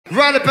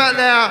right about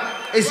now,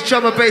 it's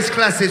drum and bass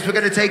classics. We're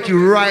going to take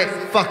you right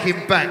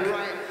fucking back.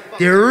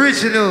 The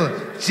original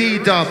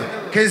G-Dub.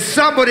 Can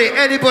somebody,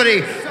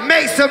 anybody,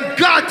 make some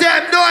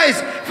goddamn noise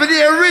for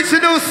the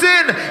original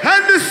Sin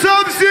and the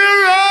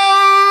Sub-Zero?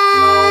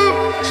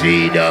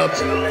 G-Dub,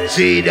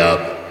 G-Dub,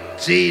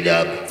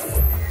 G-Dub.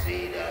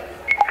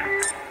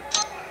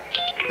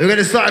 We're going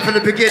to start from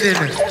the beginning.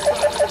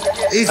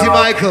 Easy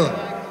Michael.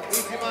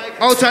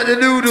 Hold tight the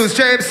noodles,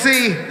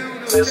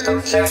 JMC.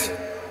 System check.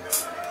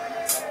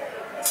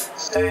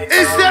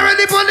 Is there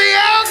anybody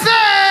out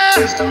there?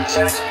 System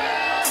check.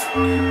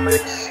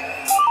 Remix.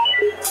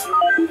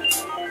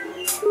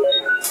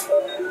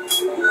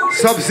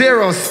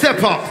 Sub-Zero,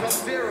 step up.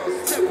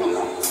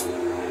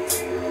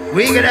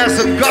 We gonna have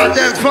some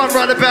goddamn fun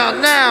right about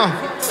now.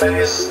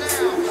 Bass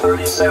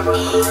 37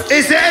 hertz.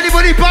 Is there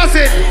anybody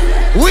buzzing?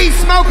 Weed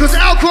smokers,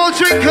 alcohol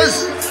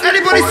drinkers,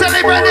 anybody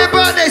celebrating their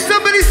birthday?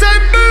 Somebody say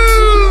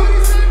boo!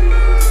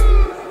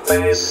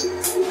 Bass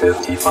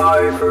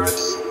 55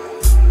 hertz.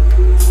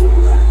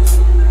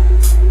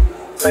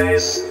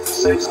 Bass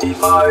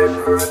 65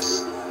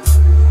 hertz.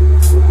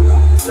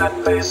 That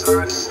bass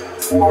hurts.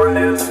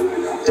 Warhead.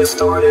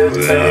 Distorted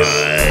bass.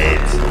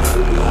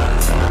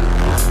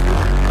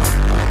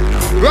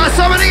 Right,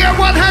 somebody get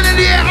one hand in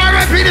the air.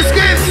 R.I.P. the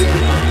Skips,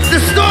 the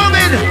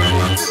Storming,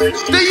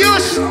 the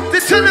Yush, the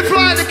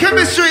Tenderfly, the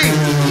Chemistry,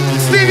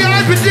 Stevie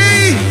Hyper D.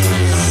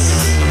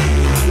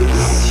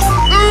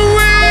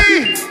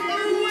 Ooh-wee!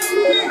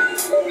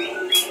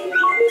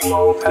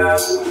 Low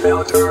pass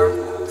filter.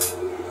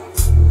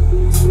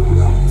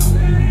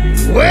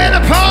 Where the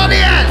party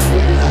at?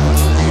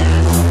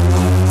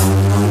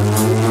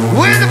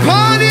 Where the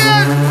party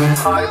at?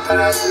 High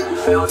pass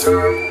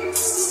filter.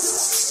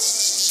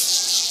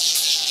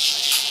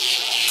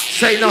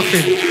 Say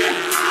nothing.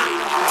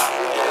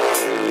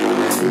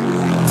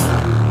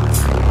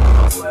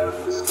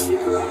 Left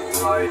speaker,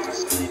 right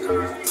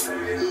speaker.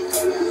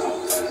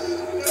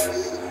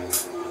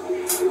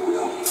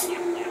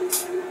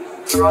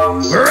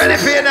 Drums. We're ready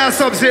for you now,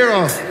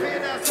 Sub-Zero.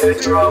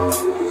 Kick drum.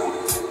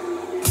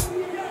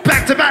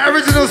 Back to back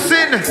original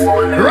Sin.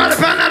 Right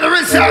about now, the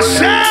rinse out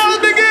shall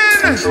begin.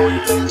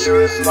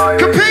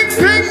 Ka-ping,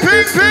 ping,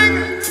 ping, ping.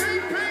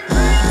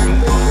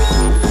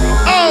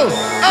 Oh,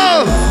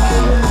 oh.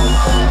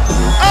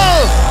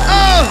 Oh,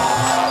 oh.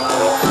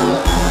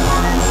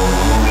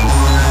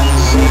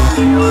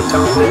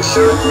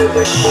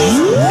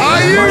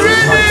 Are you ready?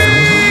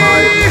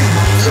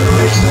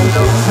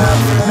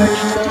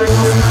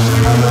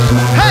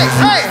 Hey,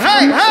 hey,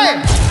 hey, hey!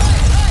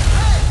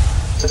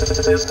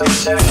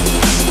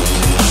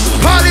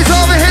 Party's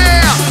over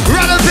here!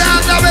 Run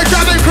about now, we're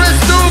drumming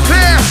crystal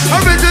clear!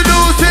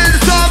 Original Sin,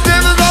 some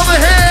demons over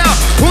here!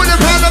 Who the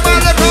problem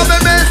about the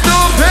problem is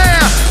still clear?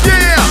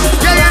 Yeah,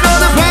 yeah, you know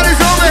the party's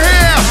over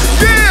here!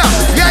 Yeah,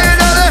 yeah, you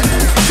know the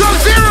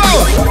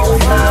Sub-Zero!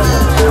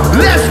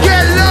 Let's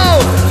get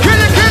low!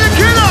 Killer, killer,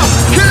 killer!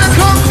 Killer,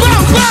 come,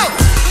 boom, boom!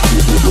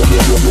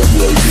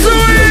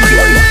 Sweet!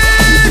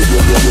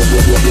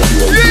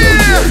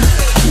 Yeah!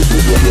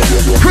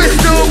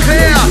 Crystal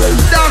clear!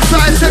 Dark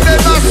side, send me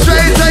back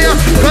straight to you!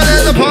 But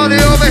there's a party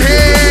over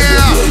here!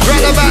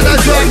 Run about the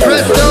drum,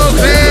 crystal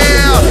clear!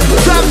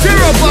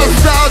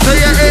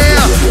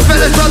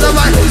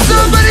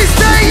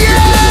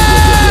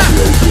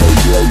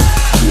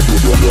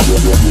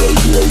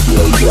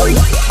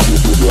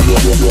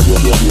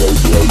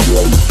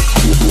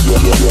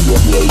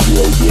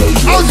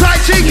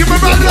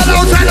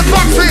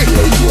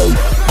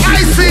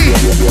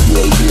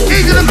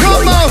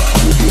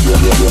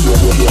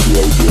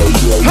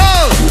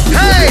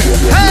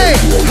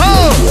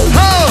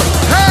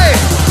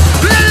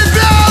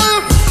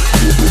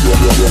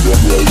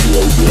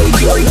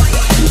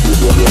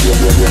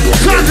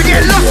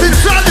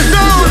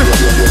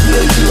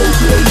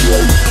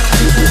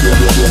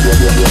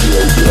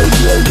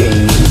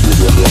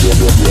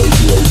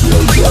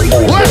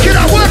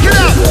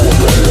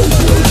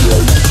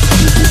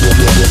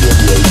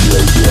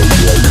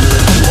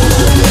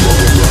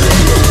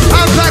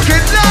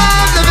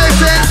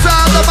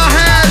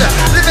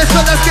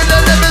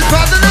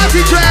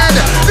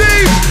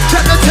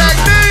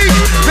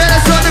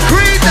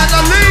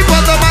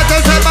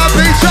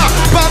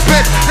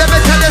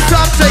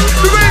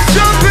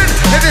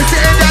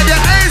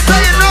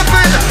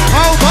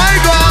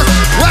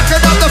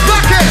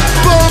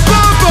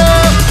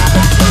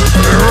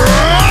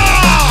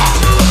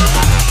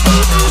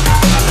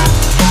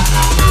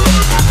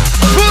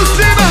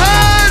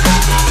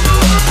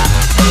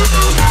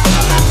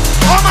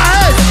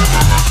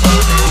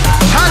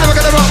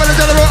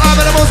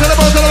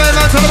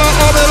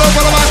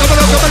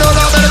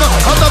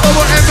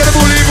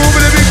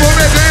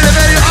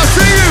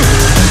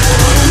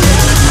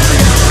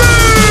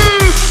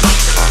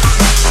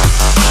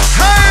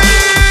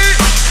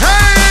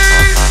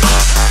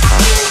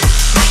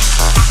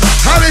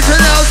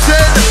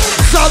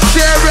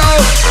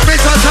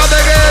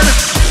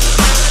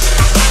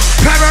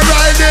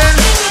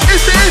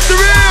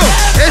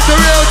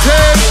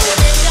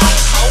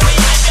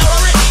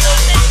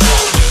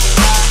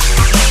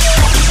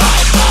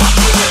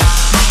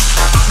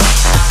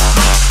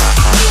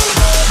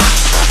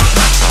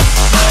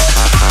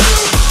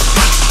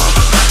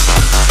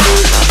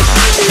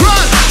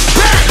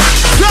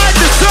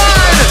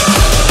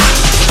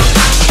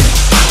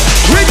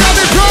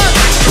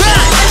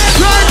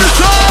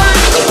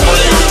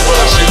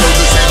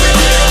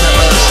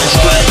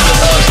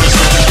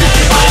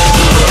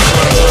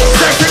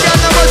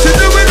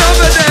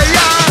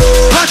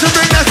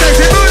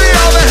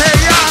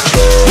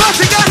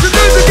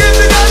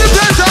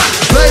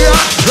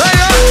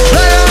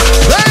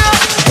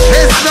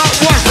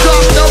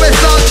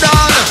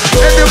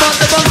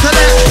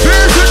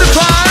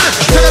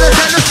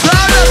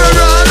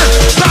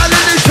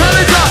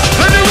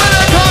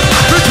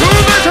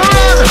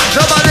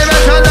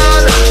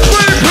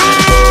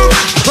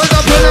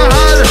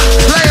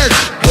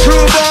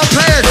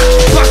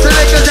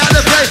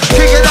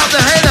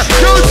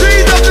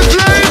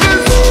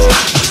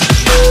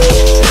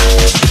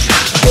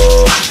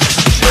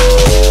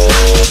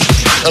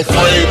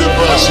 afraid of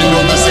us. You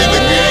know this ain't the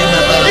game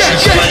of us.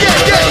 It's straight up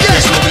us.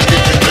 That's when we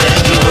get the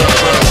danger of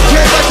us.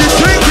 Get what you're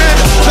drinking,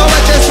 know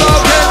what you're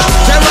smoking,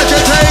 get what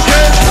you're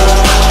taking.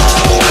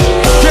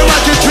 Get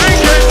what you're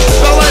drinking,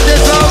 know what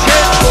you're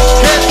smoking,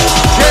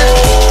 get.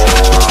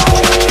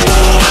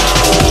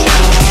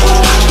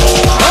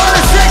 All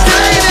the sexy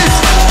ladies,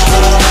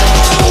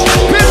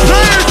 big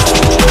players.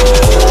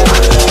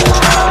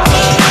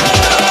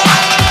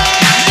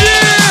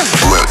 Yeah.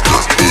 Let the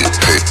beat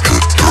take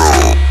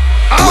control.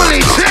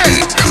 Holy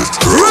shit.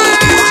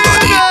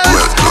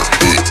 Let the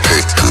beat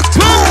take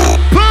control.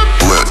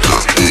 Let the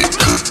beat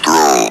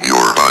control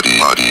your body.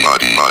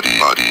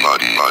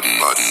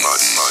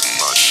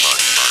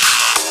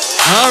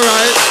 All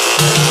right.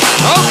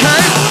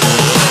 Okay.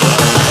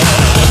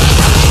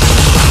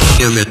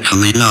 Give it to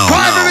me now.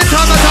 Every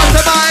time I touch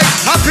the mic,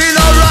 I feel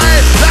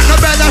alright. Like a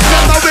bed that's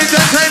got my wings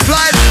and take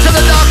flight to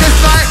the darkest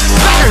night.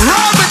 Like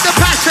raw with the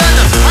passion.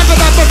 I'm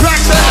about for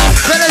fraction.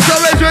 Then it's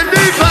always a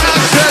need for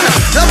action.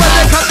 Now when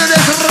they come to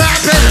this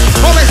rapping,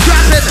 always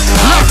strapping,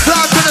 locked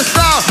on to the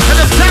star, and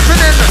it's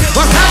happening.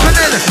 What's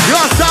happening?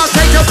 Your star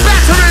take a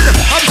battering.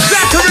 I'm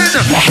shattering.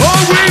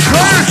 All we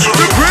play,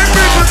 the great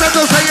reapers that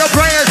don't say your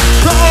prayers.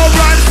 To all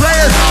rhyme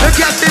players, the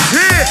captain's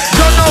here,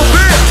 don't know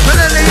fear. But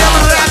then the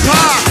other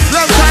rapper,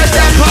 alongside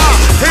that part,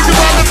 he's the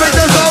one that brings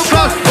us all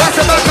close.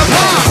 What's about the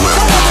part?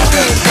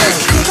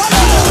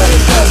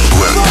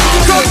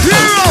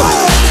 Sub-Zero,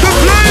 the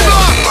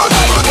flavor.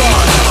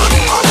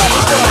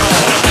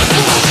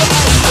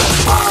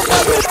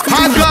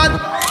 Hot gun.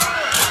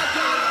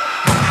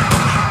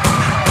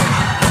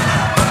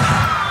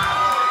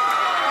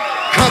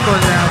 Come on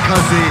now,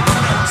 cuzzy.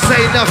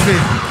 Say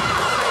nothing.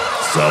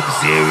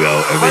 Sub-Zero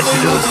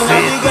original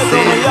sin.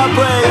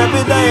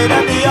 Every day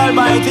that the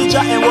Almighty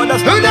chatting with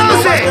us. Who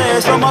knows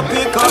it?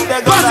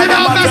 Busting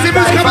out massive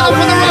who's coming up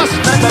on the rush.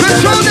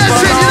 Control that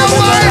shit, you know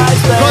why?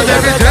 Cause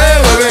every day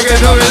we're making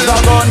noise.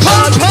 Pump,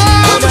 pump!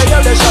 Wow!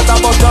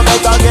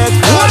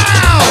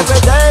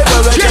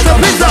 Get a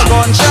pizza!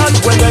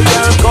 When you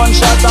hear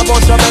gunshot, the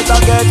bus you better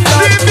get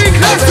cut. DB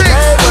classic!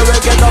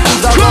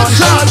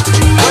 Gunshot!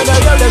 When you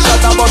hear the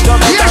shot, the bus you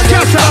Yes, better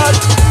get yes, cut.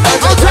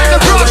 I'll take the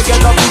brush!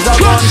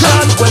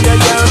 Gunshot! When you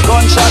hear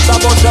gunshot, the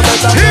bus you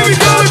better Here we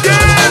get go cut.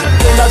 again!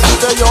 In the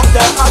city you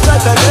there, I try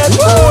to get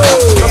good.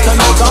 Just to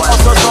know the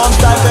hustle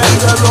sometime in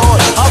the road.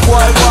 A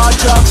boy want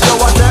jobs, you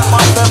want take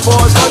my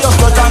before. So you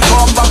split and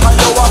come back and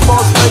you want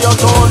bust to your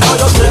toe. Now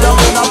you sit down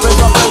in a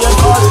prison paying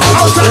cost.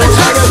 Outside the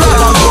tax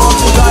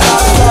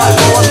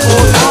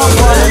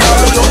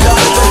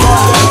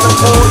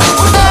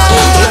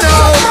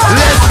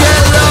let's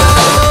get low!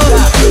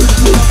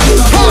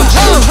 Ho,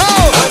 ho, ho!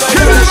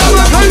 Give me the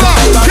mama, paper!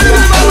 Give me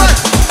the mama!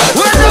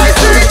 When I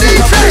say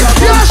DJ,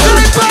 you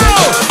say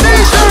bow!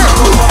 DJ!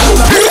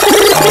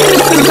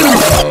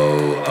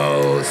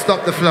 Oh,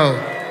 stop the flow.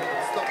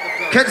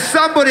 Can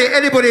somebody,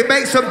 anybody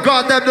make some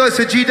goddamn noise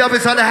for G-Dub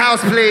inside the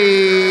house,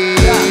 please?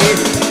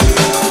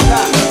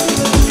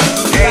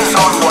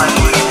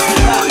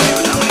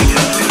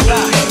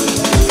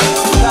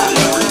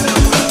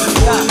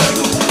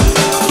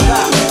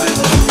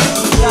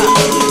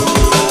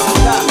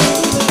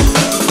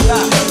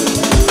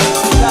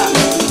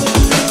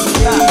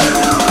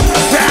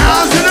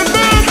 Sounds in the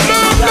boom,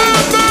 boom, boom,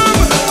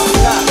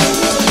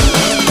 boom!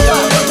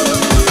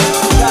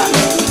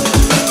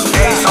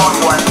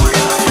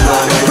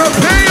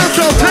 Prepare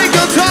yourself, take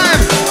your time.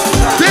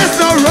 There's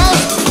no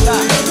rush.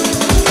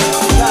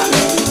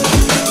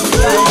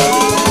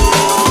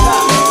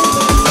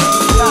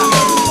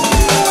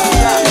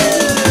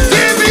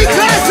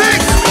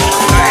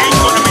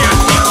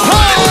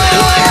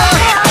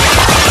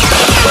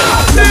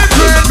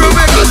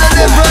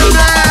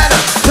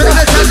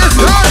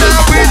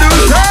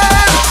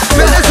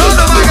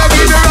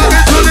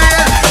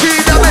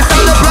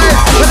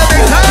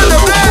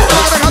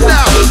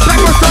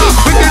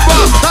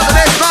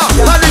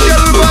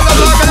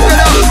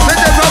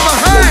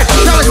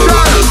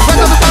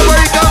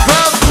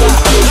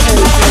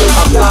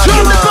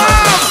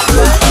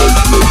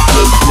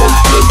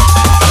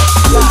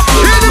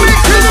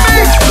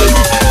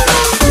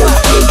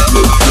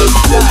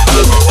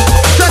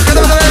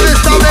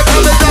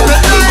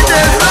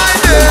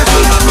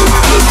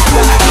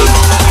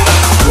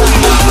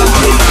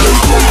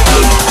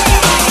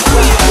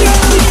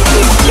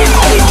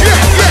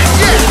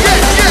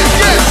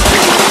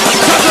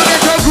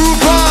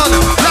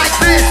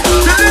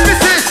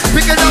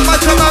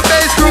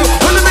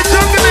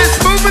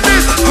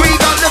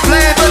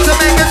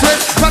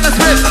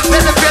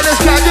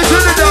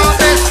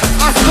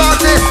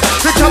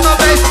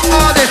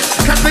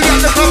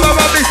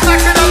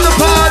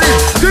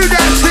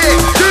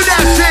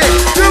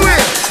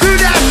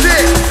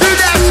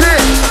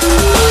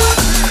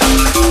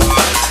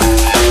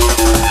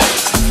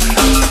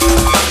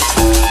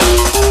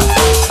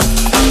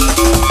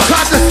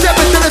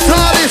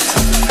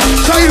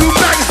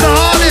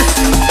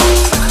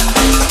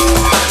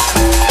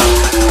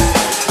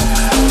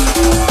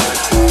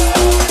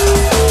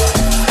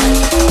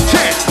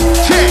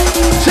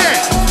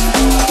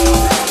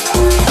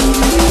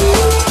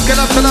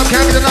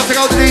 check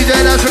out the DJ,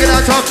 that's bringing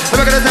that top.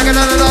 And we're gonna take it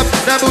on and up.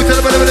 That boot to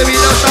the bottom of the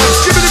beat, no stop.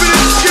 Give me the minute,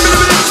 give me the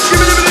minute,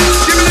 give me the minute,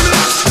 give me the minute.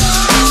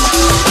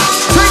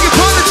 Take it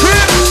on the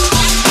trip.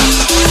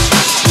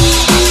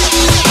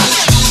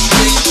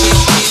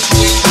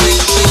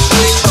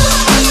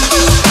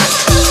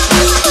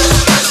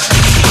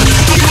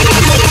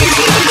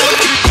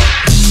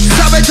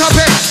 Stop it, top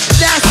it.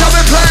 Now stop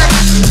it, play.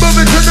 Move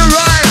it to the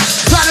right,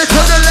 turn it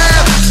to the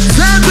left.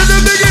 Turn to the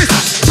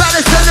biggest,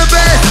 balance to the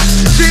best.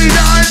 See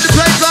the in the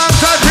playground,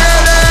 so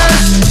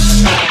fearless.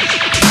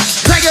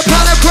 Take it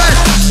on the quest.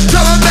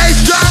 Drum and bass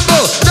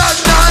jungle, none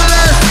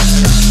less.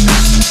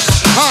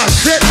 Oh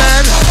shit,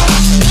 man.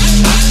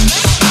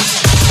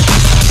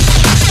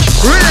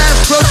 Relax,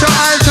 close your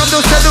eyes, come to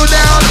settle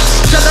down.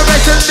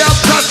 Generation down,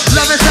 cut,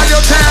 love inside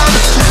your town.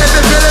 If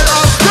you feel it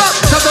all stuck,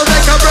 time to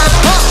make a rap.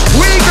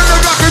 We gonna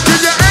rock it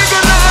till you ain't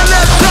got nothing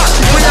left.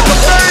 We have a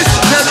face,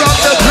 tear up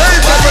the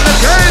place, back in the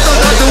cage, don't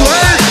have to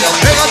wait.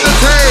 Pick up the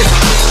tape.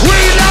 We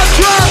love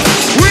drum,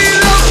 we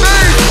love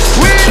bass,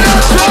 we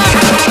love drum.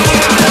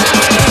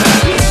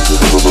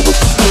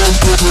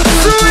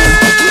 Sweet!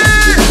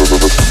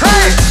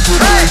 Hey,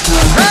 hey,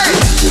 hey,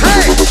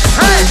 hey,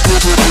 hey.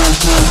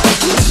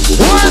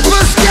 One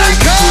for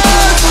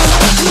Skankers!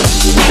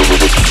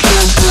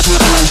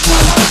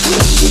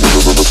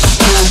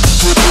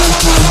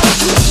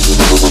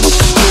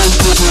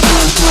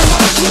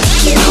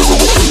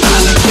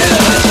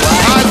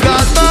 I've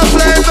got no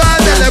flavor,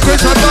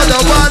 deliberate, I'm gonna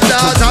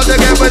wonder. Time to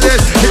get with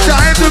this, it's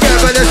time to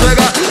get with this. We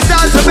got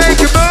time to make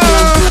it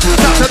move,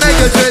 time to make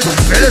it twist.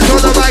 Feel it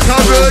on the mic,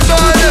 I'm rude, no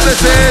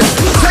nemesis.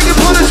 Take it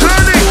for the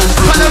journey,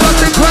 find a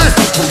rusting quest.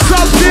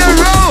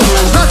 Sub-Zero,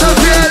 not so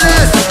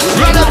fearless.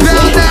 Run up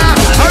down now,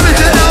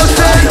 original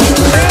sing.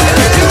 Ping,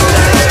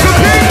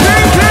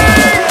 ping,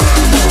 ping.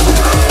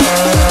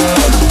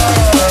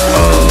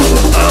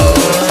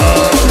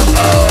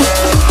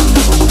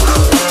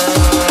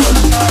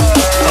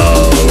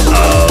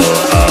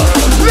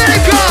 Let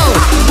it go!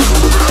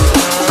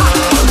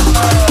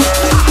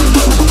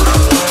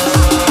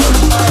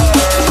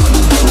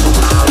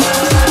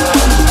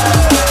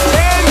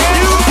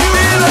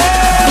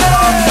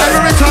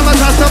 Every time I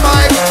touch the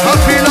mic, I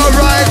feel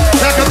alright.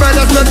 Like a bird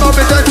that's been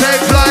moving to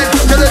take flight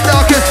to the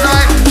darkest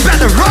night.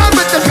 Better run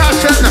with the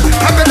passion,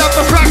 having up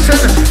a fraction.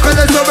 But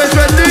there's always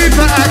a need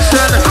for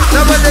action.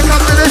 Now when they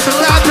come to this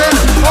rapping,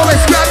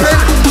 always scrapping.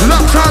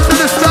 Locked on to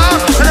the star,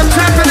 and I'm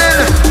tapping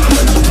in.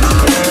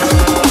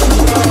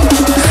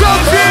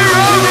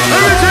 Sub-Zero,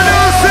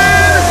 original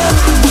sin.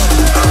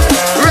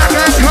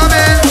 Record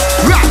coming,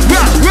 rock,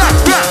 rock, rock,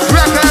 rock.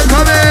 Record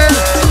coming.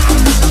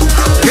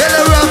 Get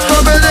the rock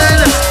coming in.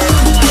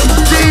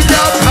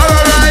 G-Dub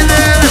power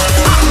riding.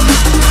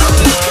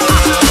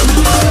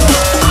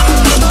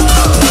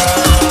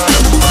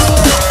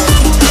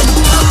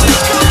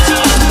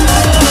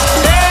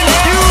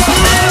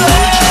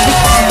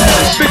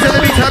 Beat to the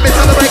beat, have it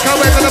to the break,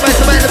 away from the bass,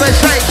 the bass,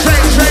 shake,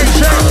 shake, shake,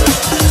 shake.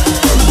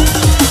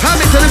 Have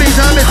it to the beat,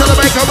 have it to the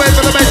break, away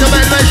from the bass, the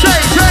bass,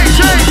 shake, shake,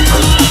 shake.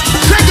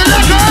 Shake it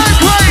like an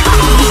earthquake.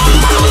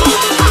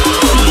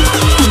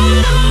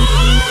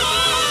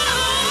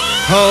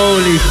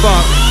 Holy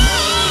fuck.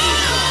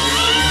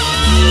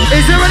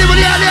 Is there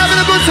anybody out there having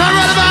a good time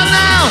right about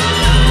now?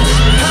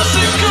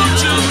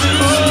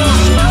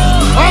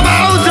 All my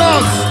old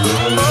dogs,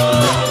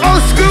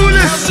 old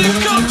schoolers.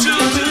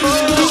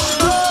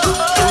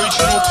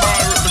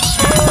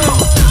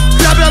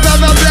 Blah blah blah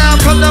blah blah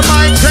from the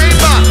mind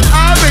chamber.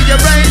 I'll be your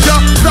ranger,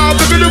 start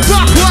bringing the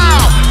rock.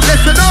 Wow,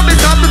 listen up,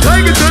 it's time to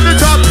take it to the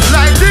top.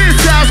 Like this,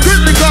 guys,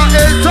 critical,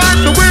 it's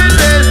time to win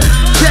this.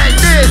 Check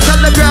this,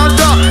 on the ground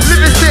up,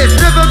 living this,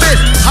 never miss.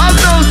 I'm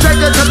no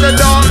stranger to the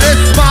darkness,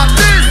 smart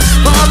this.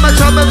 But I'm a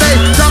trouble bass,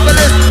 trouble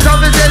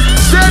this.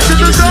 Straight to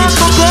the door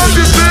for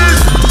consciousness.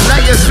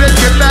 Like you spin,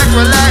 get back,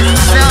 relax,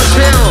 now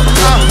chill.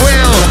 I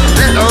will,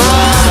 let the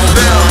wrong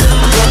spill.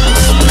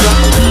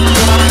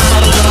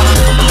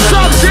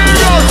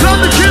 Sub-Zero, on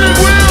the killing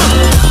wheel.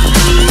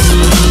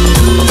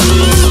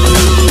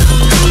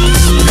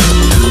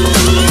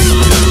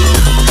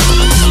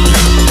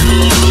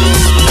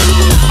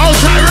 Oh,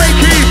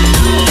 Tyreeki.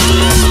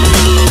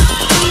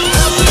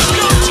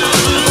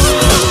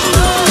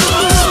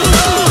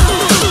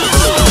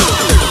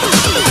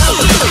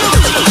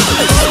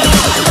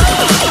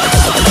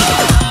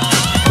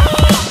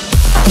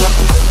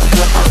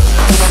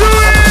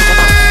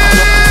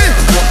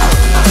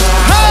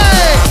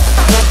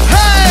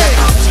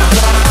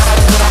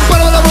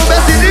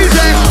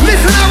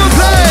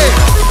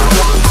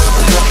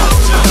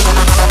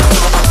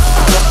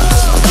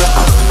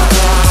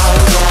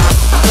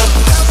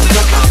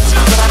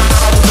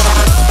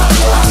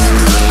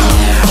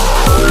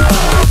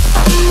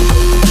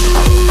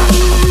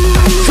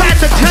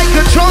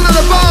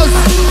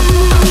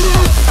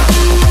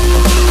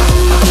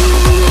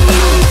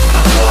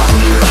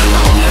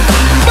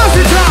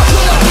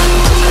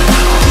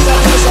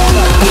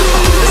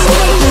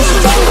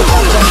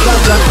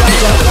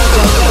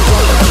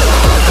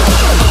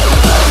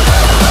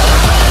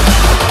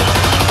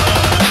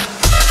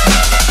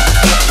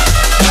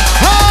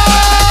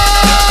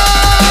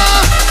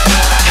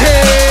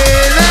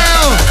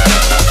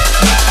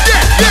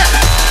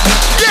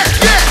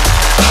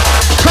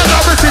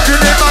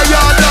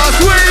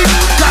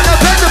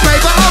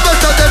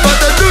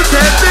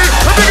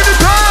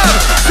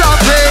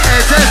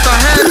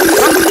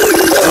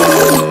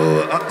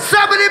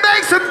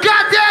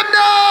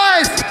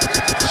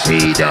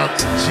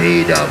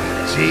 G-Dub,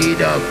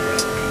 G-Dub.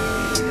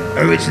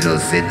 Original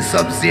Sin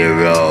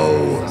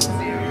Sub-Zero.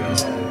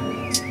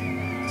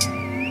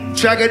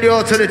 Dragging you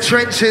all to the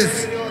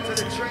trenches.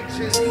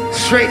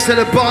 Straight to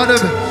the bottom.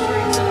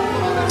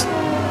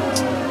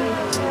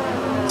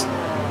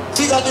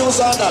 Big news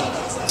on that.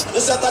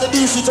 They said that the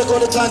beefy take all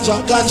the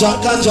ganja. Get your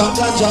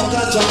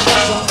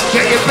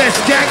best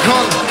gank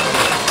on.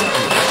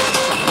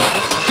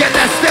 Get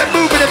that step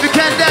moving if you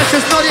can. Dash,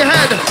 just nod your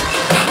head.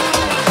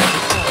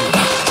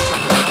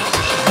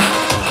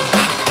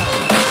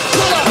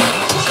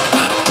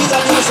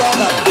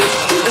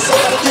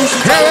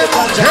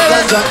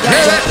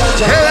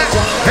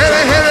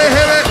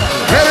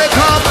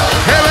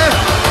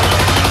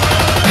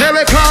 Here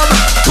it come,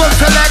 boom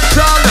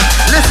selection.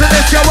 Listen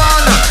if you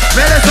want.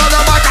 Minutes on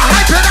the mic, I'm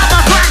hyping up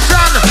my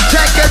fraction.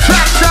 Check your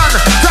traction,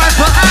 time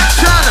for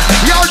action.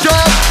 Yo,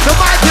 dog, the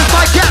mic is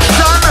my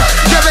caption.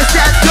 Give us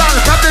that gun,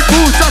 come and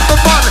boost up the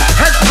fun.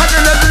 Head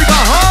punching them, you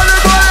got all the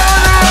boy on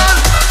the run.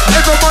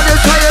 Everybody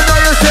try, you know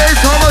you say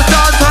it's almost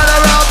done. Turn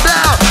around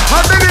now.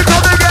 I'm making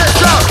come and get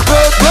shot.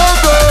 Boom, boom,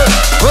 boom.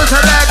 Boom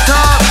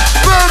selector.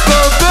 Boom,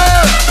 boom,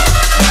 boom.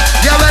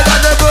 Yeah, we got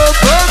the boom,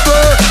 boom,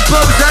 boom.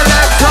 Boom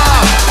selector.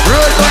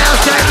 Rude boy, I'm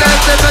saying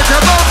let's listen to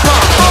bumper,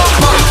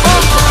 bumper,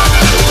 bumper.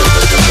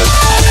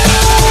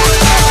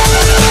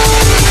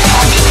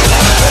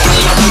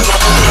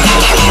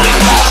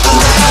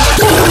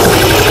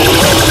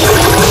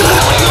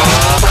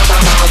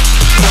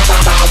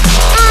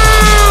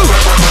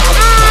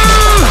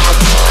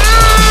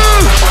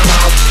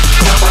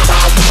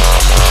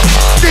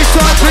 This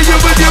one's for you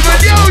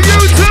and yo, you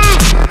too.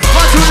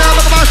 My two now,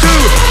 look at my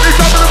shoe. This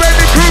up for the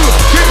baby crew.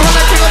 Keep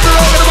connecting up the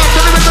road with the back to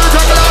the middle of the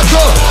jungle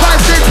outro.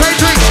 5, 6, play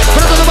drink.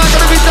 Put it on the back of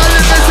the beat, down in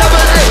the 7,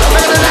 8.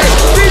 Back of the day.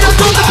 Beat up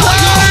on the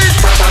place.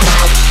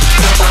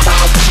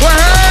 Well,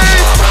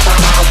 hey.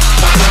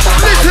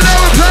 Listen how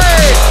we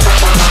play.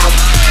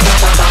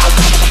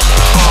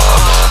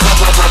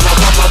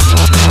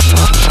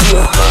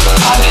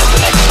 I'm just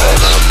an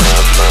expert.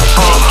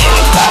 I'm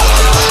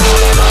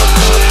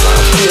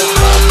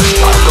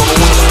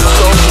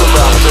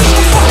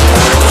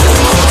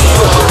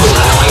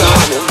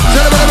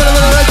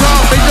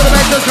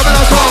killing coming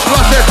out strong,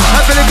 rusted,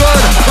 I'm feeling good.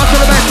 Back to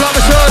the back, like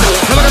we should.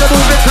 Never gonna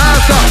move it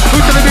faster.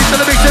 Who's to the beat, to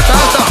the big shit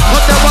faster.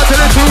 Hot down, 1 to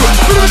the 2.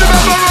 Put him in the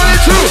back,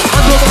 running 2.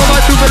 I'm talking about my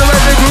 2 for the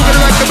red, they group, and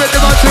the back, commit to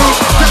my 2.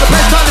 Take the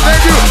pace time to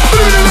bend you. Put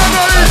him in the back,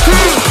 running 2.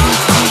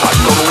 I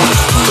don't know what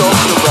you're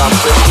talking about,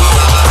 baby.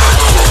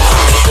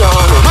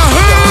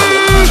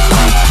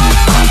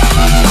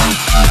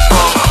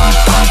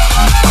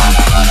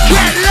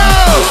 Get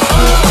low!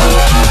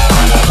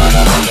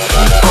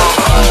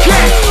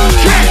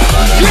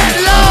 Get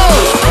low!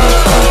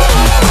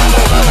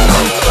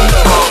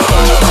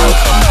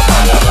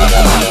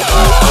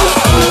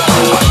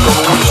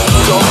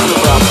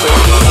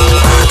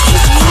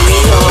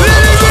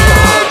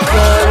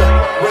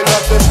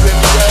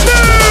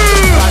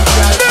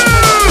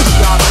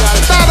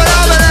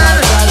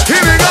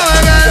 Here we go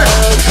again.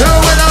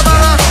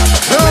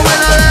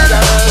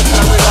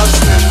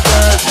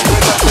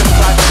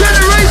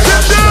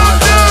 Generation down.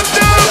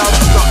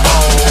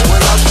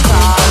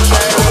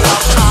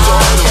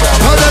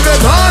 Hold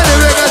everybody,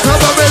 we got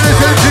some of it,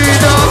 listen,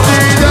 G-Dub.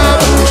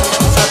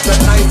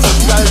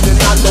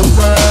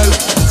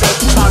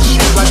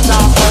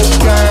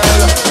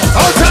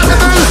 Oh, time to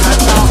move.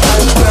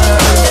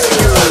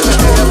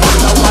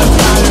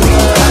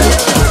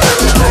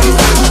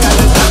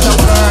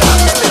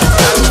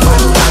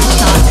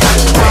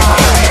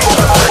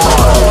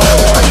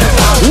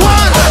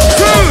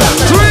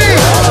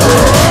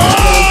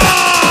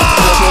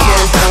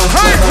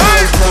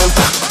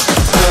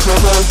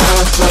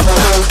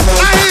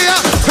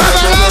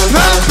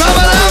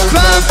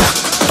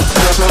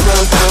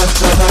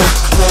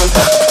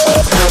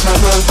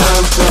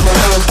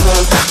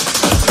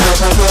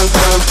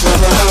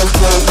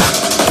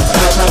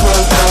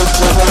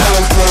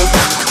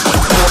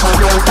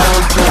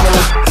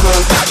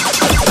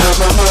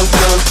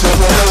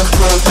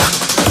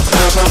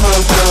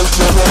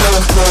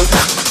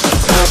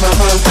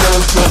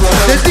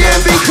 The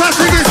DMB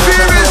Classic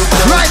Experience,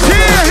 right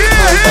here.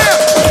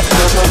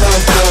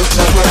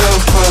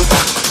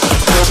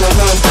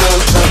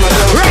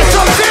 Race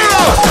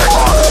Sub-Zero!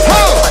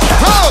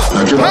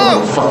 Now get out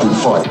of the fucking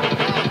fight.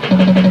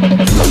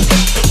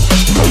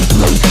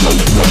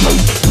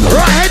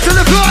 Right, head to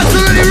the floor,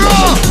 absolutely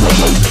raw!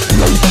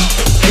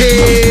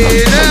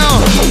 Here now!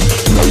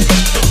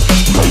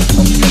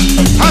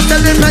 I'm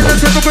standing independent,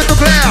 simple crystal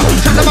clear.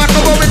 Shut the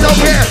microphone, we don't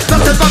care.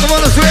 Nothing fucking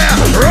on the swear.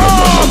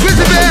 Raw,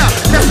 grizzly bear.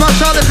 That's my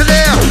sound if it's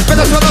there. But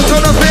that's what I'm so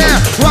no fair.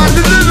 Watch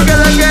the living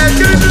again.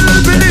 Get it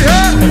in the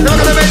hair. Not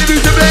gonna make the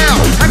music blare.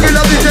 I can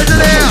love this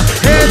engineer.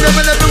 Hear them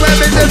and everywhere,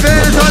 make the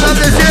fans all of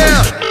this year.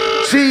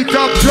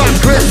 G-Dub drop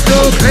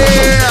crystal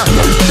clear.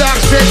 Dark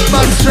shit,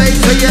 but straight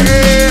to your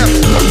ear.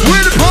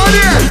 Where the party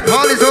at?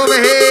 Party's over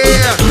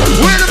here.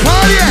 Where the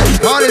party at?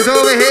 Party's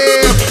over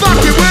here.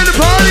 Fuck it, where the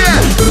party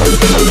at?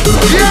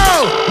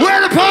 Yo,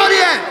 where the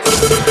party at?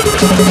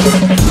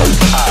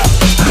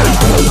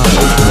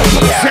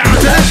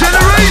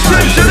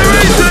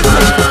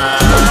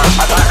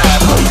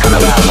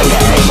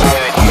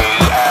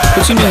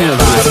 시민이라고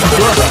그랬어.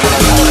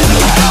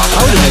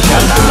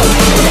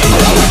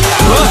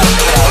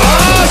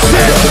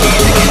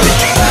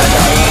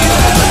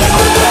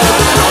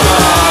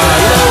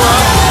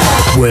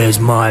 Where's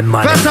my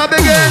money? First I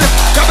begin,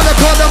 coming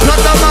upon the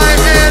plug the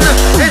mind in.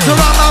 It's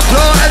around my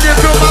floor and you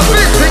feel my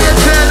fist in your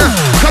chin.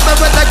 Coming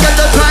with the get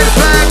the time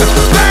bang,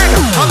 bang.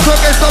 I'm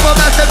talking so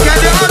massive, can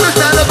you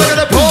understand the big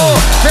of the poor?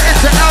 The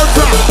it's an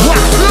outer,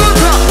 what's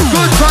slaughter?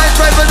 Good times,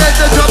 right, but there's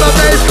the drum and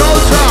bass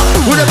culture.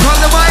 With a pun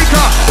the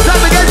micer,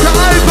 time again to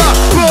over.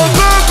 Boom,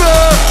 boom,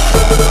 boom.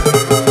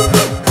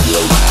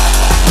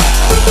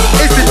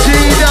 It's the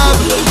G-dub,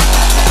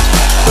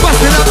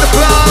 busting up the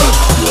club.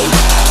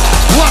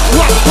 What's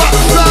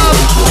up?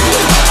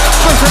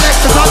 What's the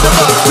next on the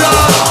bus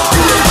up?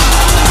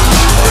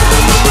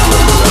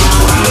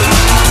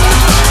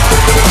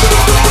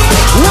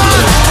 1,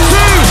 2,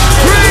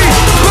 3,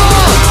 4.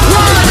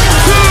 1,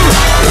 2,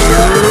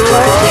 3.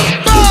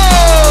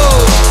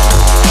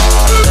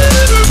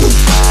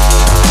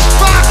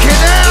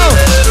 Fucking hell!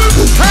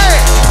 Hey,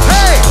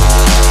 hey!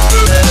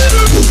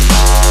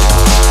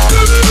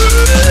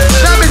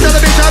 Now me tell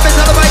the beat, I'm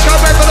the mic, I'm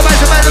ready for the mic,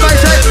 I'm the mic,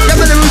 say, get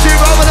me the routine,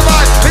 roll with the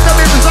vibe. Hit the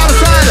business on the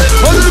side,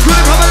 hold the crew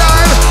to come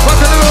alive. Watch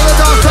the roll the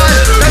dark side,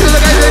 next to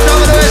the guys, they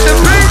come on the way, say,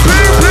 ping,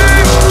 ping,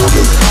 ping.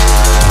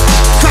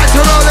 Try to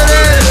roll it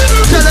in,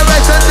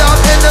 generation down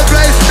in the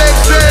place,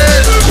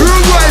 mixing.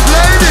 Rude boys,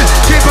 ladies,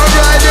 keep on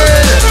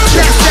riding.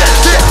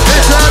 That's it,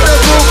 it's on the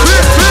boom,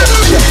 flip, flip.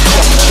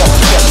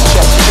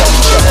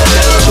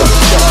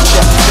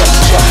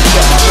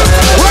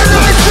 When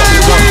I say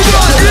we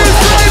want, you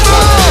say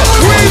more.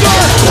 We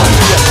want.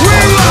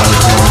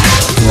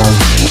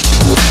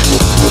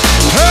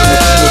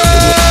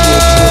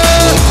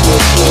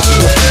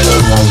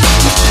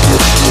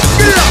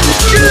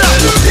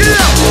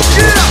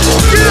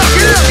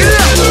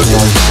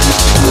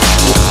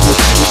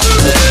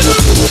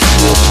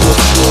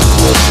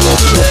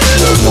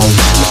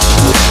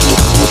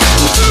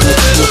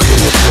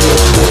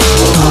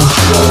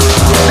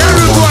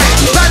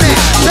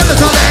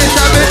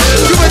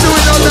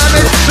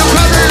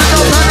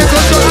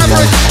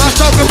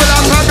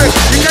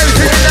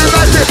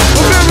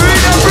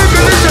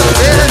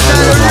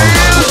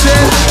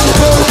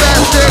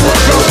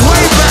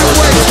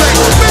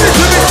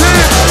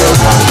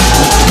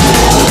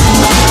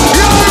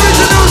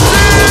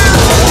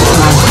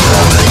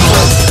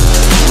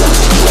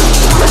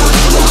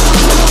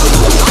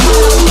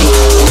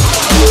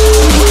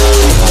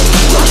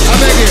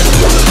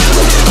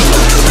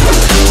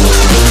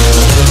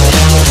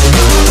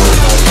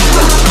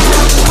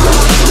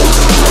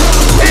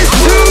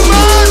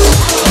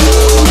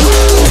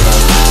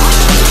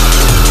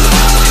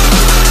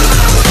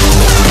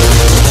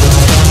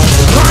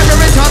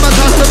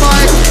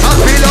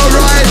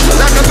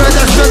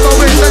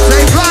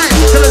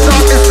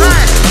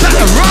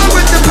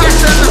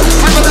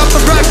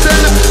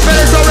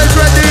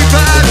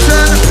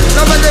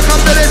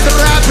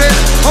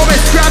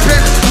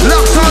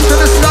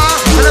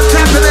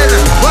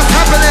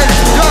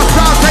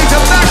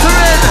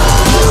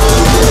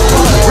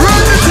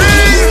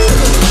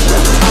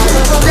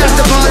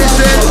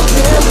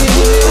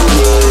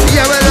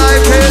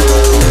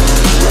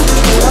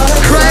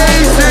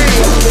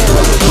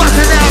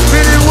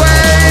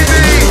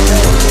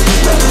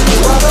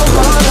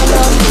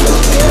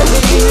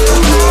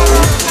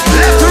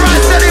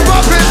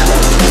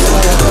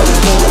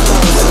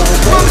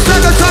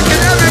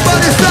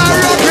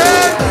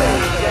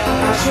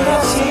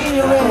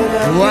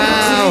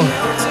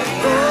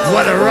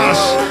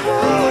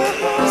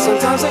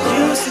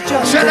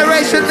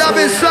 Generation Love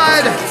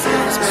inside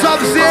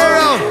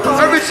Sub-Zero,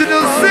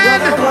 Original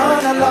Sin.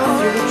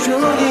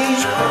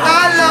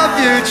 I love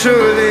you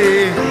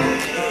truly.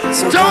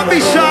 Don't be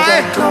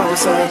shy.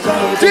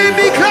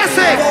 DB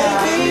Classic.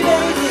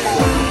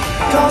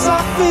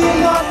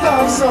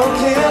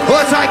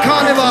 What's that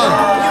Carnival?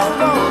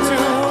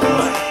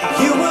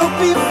 You will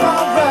be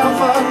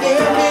forever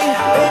near me.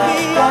 Baby,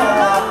 all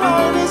I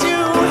want is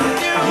you.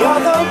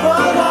 You're the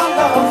one I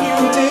love you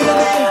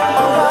dearly.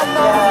 Oh, I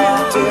love you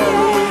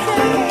dearly.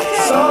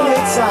 So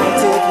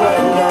excited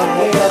when you're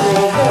near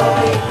me, near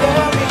me,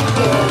 near me,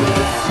 near me.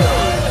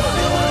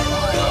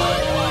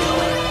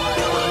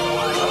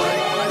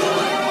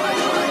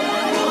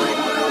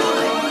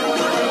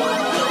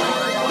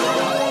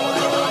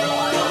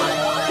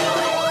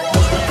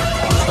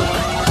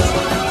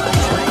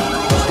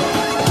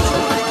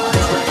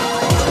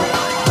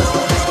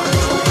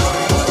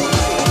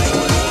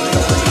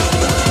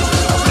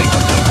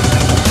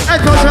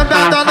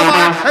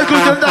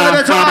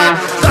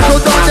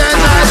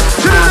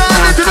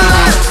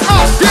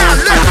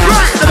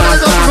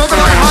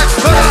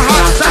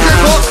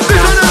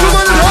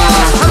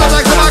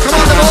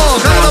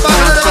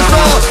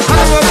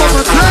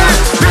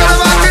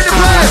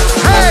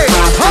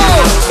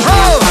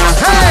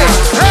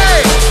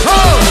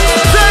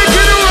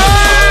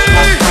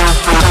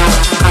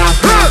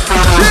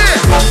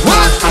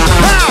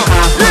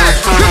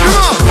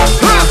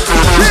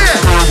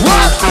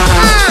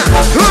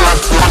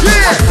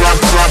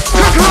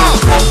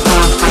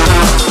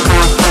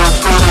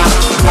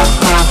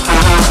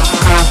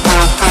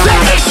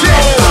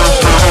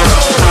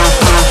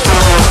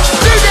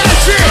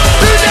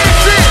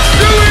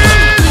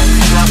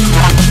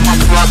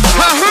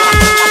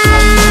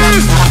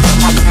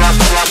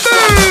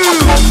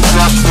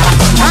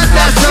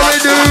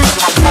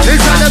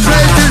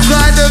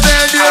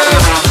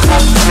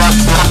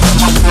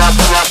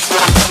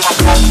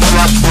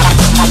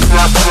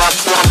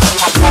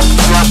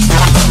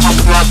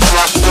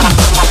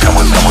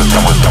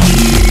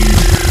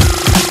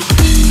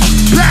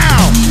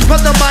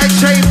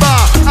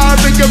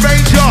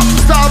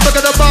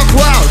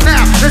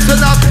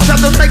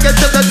 take it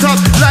to the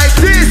top like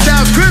this.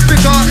 Sounds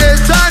critical,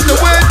 it's time to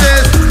win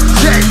this.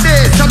 Check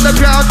this, from the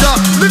ground up.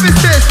 Live is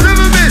this,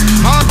 live in this.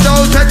 Half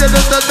those headed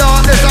in the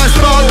darkness, I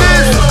start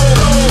this.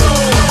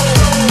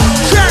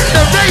 Check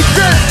the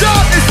nation,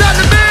 stop, it's on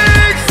the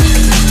mix.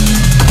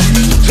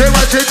 Drink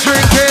what you're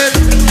drinking,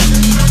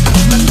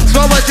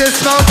 smoke what you're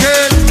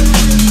smoking,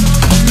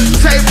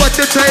 take what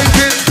you're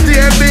taking.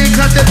 DMB,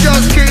 cause they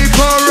just keep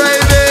on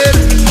raving.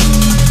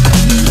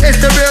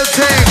 It's the real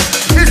thing,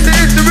 it's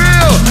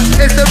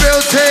the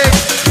real thing.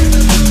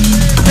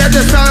 That's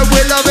the sound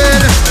we're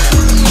loving.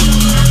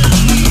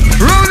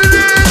 Rolling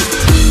in.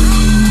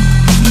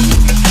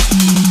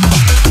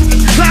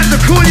 Time to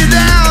cool you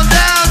down,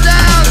 down,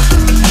 down.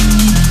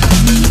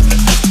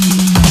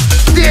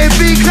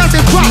 DMB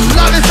classic rock,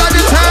 love inside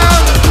the town.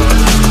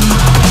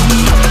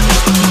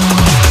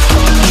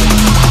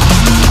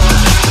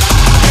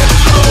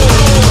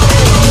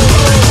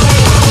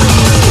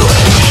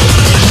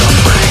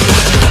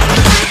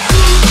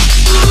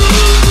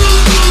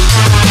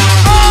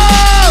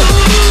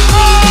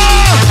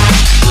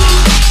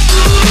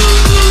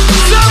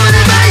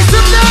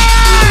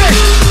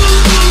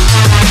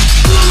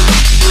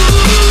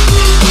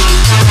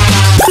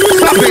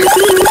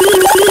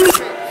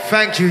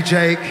 Thank you,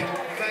 Jake.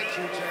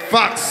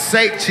 Fuck's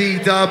sake,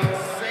 G-Dub.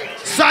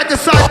 Side to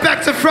side,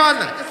 back to front.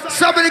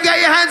 Somebody get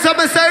your hands up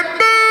and say,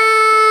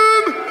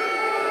 boom!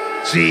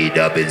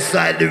 G-Dub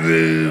inside the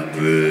room.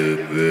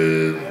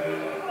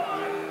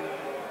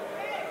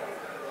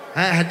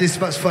 I ain't had this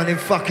much fun in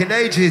fucking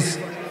ages.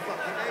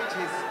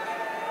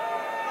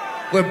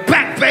 We're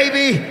back,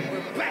 baby.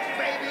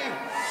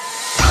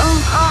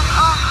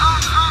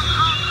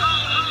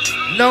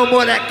 No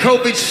more that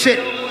COVID shit.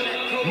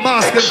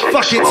 Mask and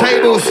fucking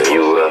tables.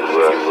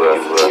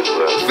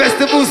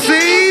 Festival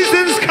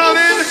season's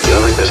coming. You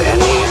don't think there's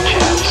any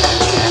chance?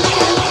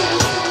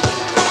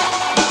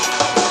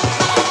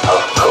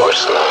 Of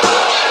course not.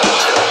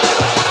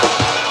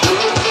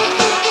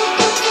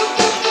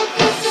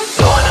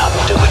 Go on out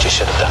and do what you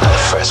should have done in the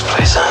first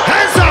place, huh?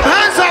 Hands up,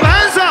 hands up,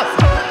 hands up.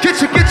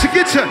 Get your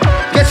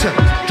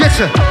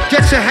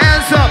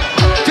hands up.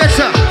 Get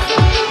your.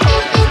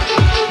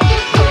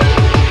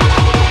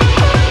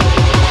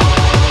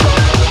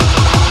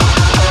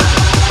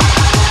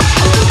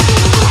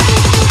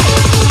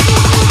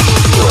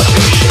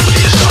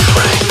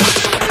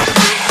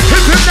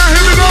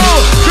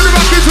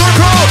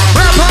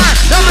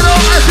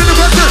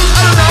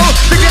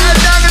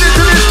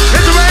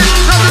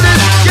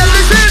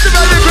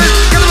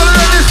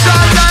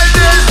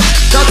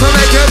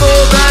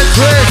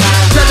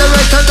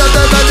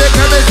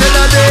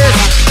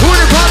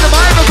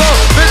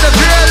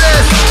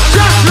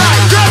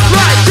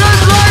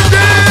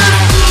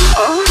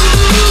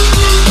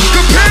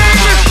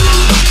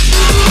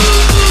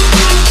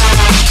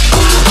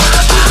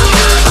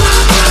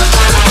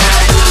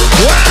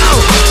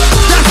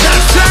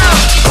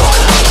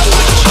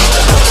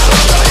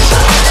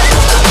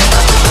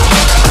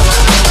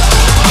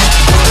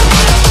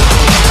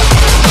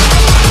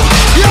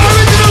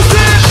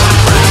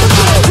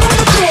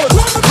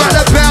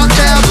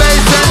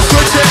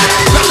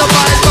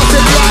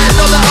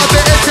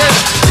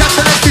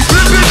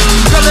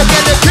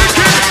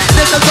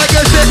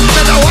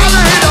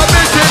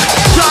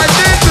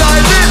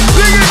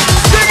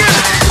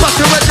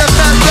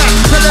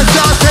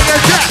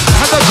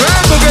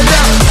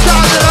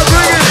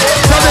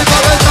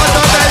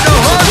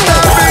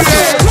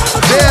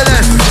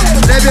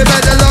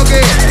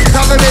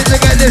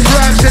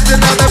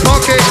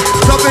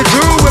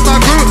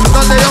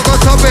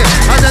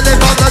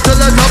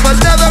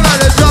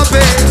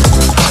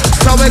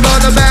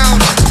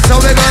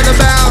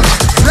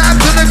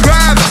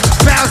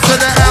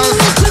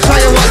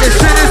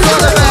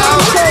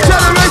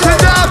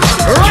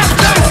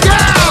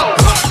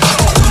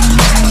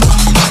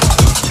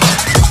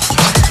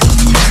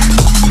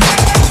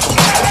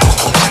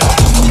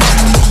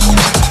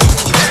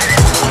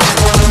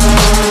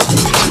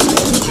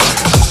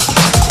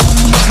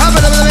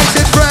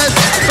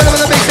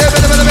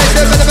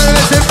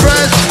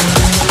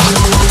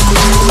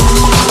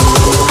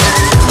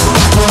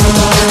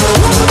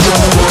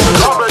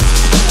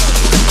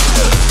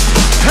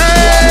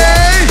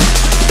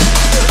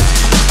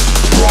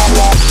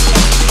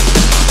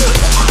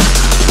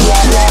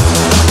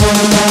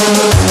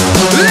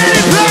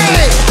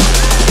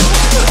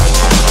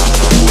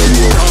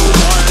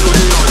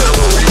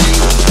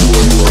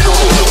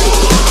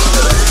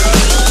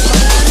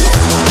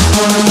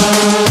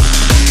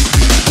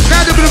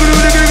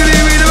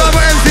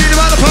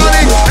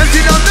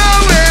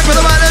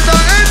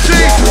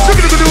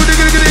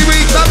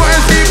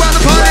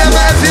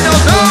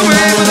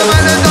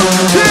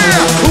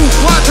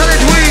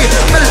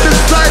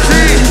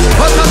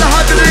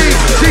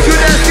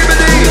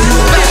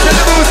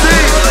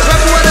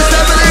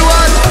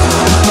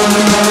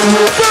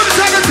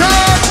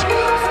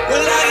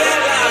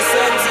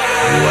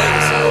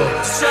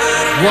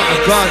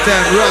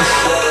 Goddamn Russ.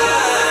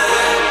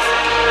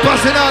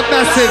 Busting out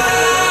massive.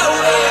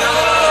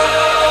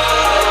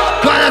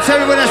 God, that's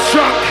everyone that's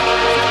drunk.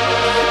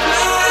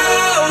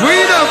 We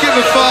don't give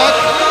a fuck.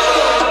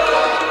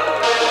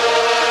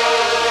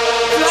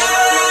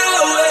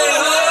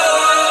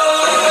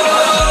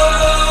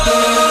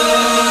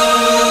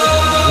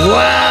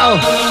 Wow.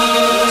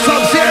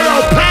 Sub-Zero,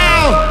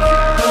 pow.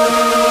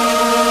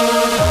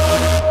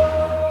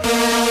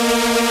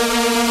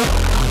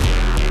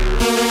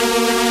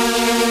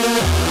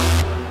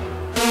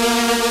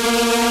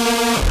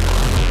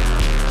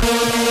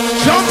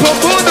 Jump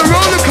up on the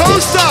roller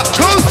coaster,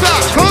 coaster,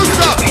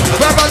 coaster.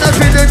 Grab on the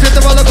feeling to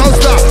the roller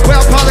coaster. We're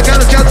a part of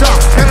the skelter.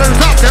 Get on the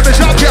top, let me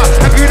shop ya.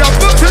 Have you done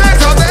book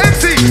selector? I'm the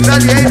MC,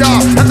 gladiator.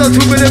 I'm the 2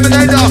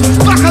 eliminator.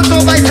 Back on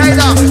door by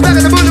Taylor. Back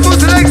in the boot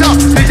selector.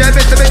 DJ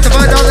Mr.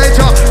 Find out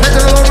later. Head to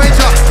the Lone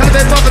Ranger. Kind of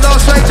been Buffalo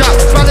Stranger.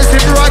 Running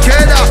super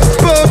arcade.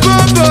 Boom,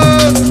 boom,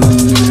 boom.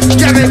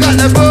 Yeah, we got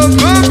the boom,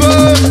 boom,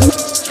 boom.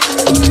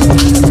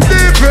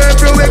 Different,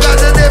 bro, we got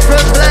the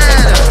different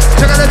plan.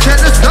 Check out the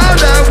trend, the style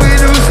that we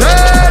lose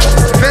it.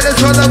 Feel this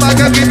one, the mic,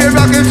 and keep it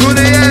rocking to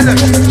the end.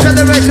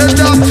 Generation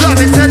up, drop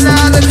it 10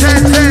 out of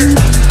 10, 10.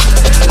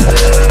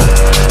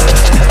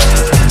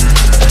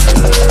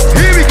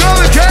 Here we go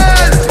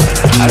again.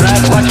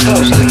 Alright, watch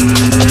closely.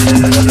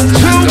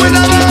 Two with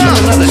another.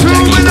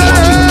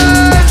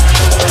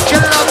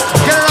 Get it up,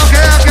 get it up,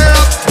 get it up, get it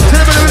up. To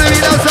the middle of the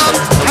videos up.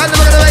 And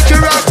we're gonna make you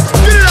rock.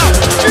 Get it up,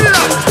 get it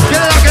up.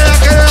 Get it up, get it up,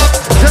 get it up.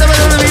 To the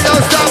middle of the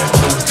videos up.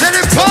 Let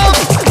it pump.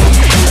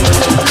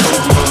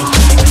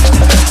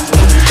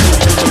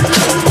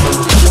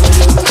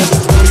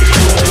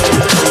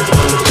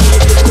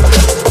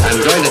 I'm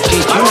going to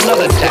teach you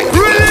another tactic.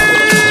 Release.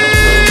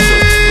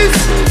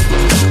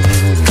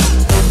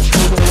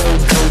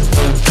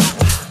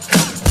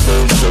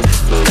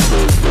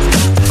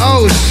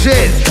 Oh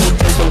shit.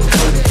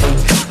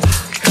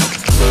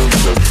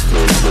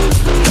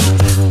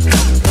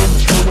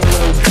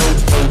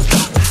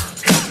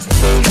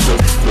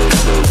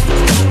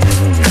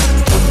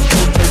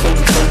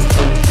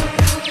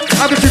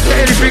 I can just get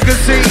any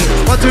frequency.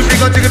 1, 2, 3,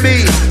 go dig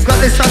me. Got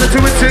this sound to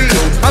a T.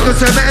 I can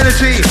turn my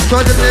energy. So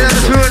I just live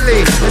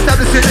fluently.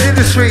 Establishing the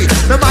industry.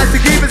 The minds to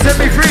keep and set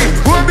me free.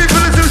 Won't be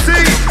full of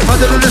see.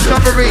 Under the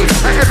discovery.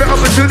 At every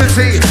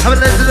opportunity. I'm a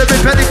legend of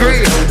big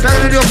pedigree.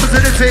 Down in the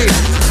opportunity.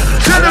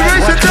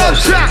 Generation dub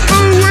track.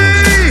 Ooh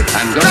wee.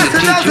 That's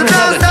another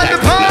dance at the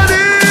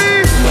party.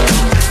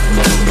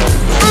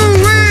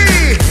 Ooh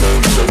wee.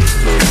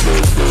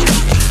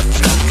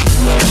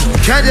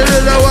 Can you do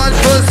the one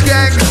for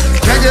skank?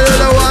 Can you do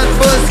the one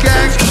for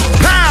skank?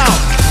 Pow!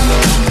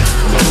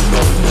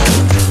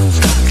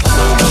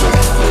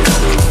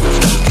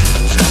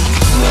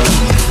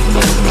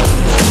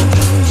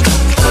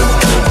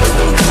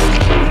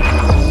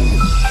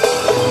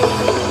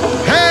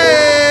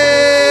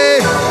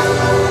 Hey!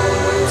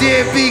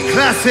 DMV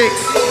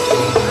Classics.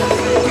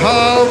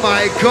 Oh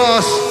my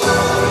gosh.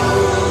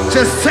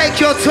 Just take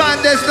your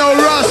time, there's no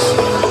rush.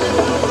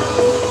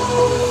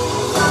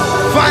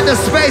 Find the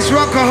space,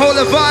 rock a hold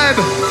the vibe.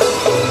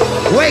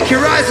 Wake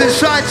your eyes and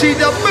shine, G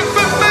the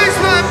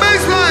baseline,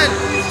 baseline.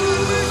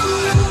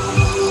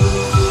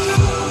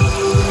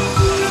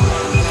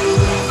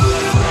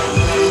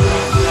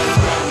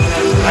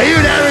 Are you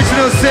the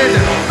original sin?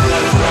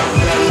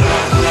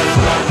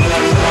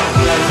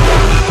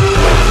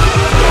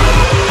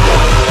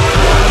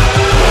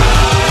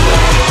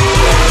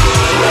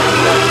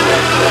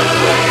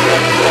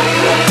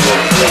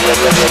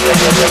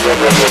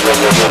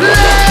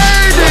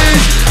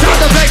 Ladies, time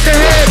to flex the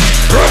hip.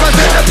 Robots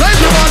in the place,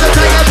 we want to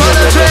take up on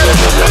a trip.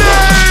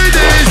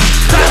 Ladies,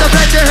 time to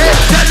flex the hip.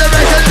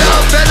 Generation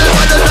down, better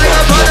want to take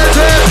up on a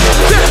trip.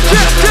 Chip,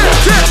 chip, chip,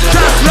 chip,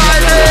 just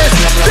like this.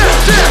 Chip,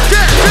 chip,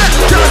 chip, chip,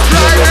 just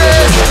like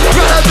this.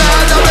 Run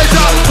about, now it's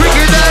up,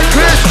 wicked and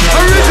Chris.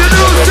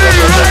 Original C,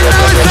 right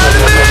now it's time to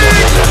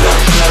meet.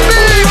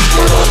 Meet.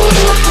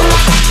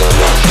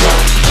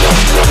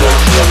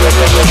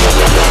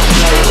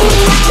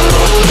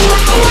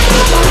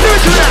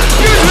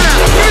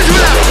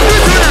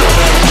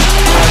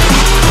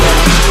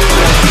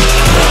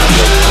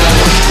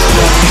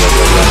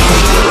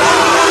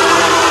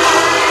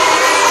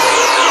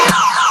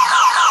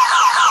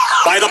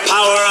 By the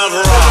power of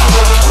rock.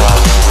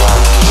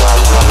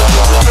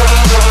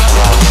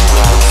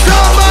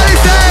 Somebody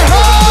say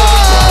ho!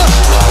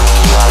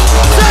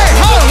 Say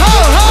ho, ho,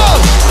 ho!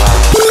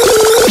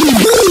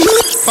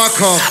 Fuck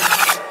off.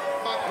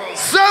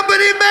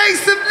 Somebody make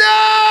some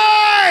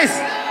noise!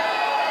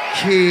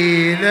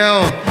 Kino.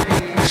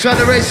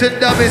 Generation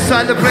dub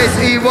inside the place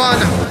E1.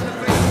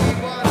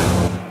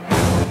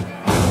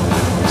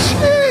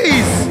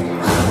 Jeez!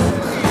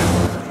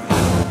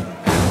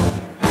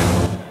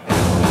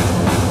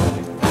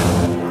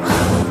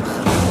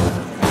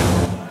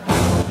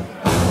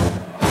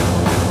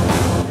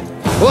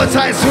 What's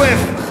tight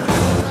Swift?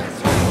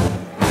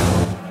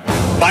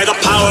 By the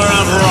power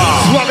of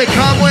rock. What we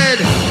come with,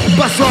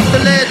 bust off the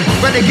lid,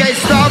 renegade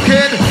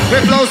stalking,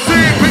 with flow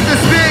sick, quick to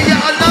spin,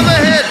 yet another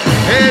hit.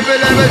 Every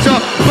temperature,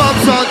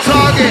 bumps on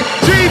target,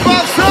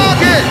 G-bumps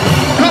target.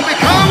 Come we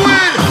come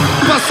with,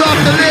 bust off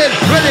the lid,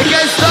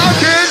 renegade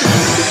stalking.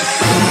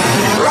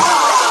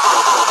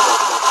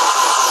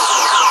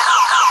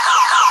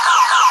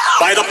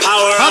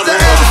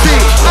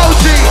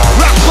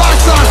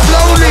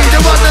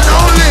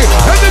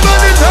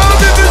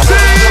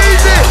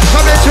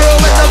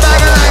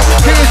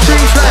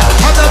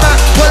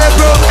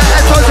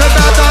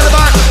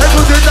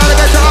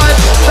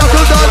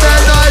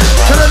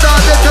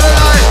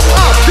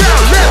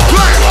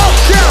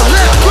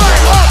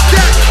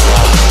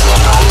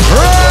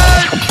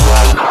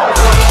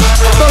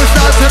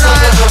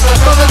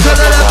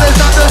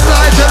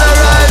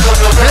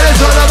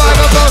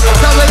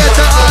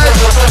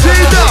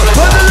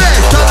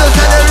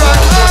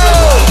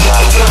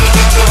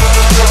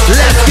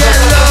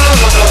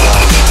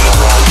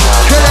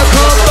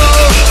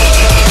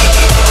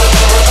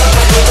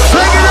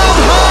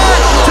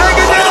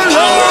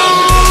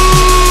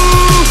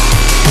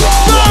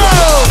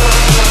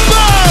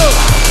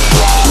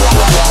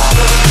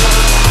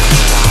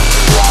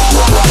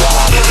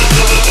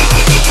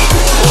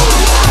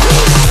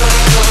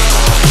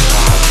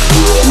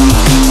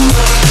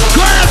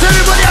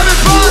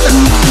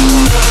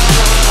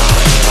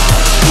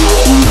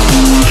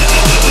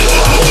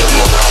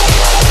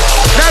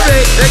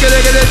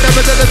 living,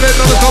 never delivering,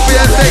 no copy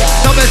and stick.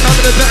 No mess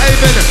under the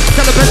aiming.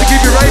 Tell the pen to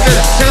keep you raving.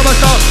 Check out my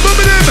start,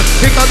 booming him.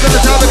 Kick up to the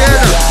time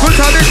again. Good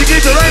time is to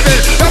keep you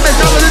raving. No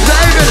mess under the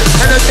aiming.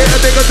 And then take a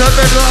bigger turn,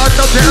 I'm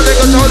not taking a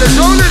bigger toll, it's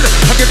rolling.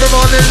 I keep them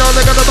on in, now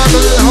they got the back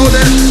of the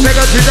holding. Make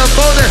a cheat up,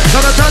 folding.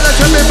 Now the time that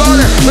should be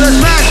balling. With a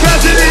smash,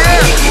 crash in the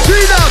air.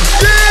 Cheat up,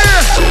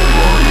 yeah!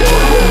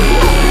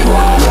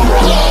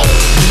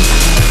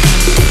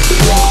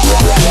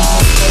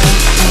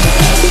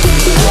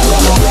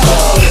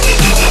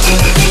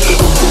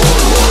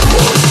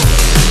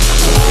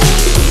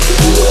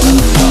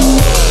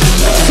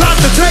 Time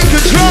to take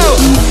control.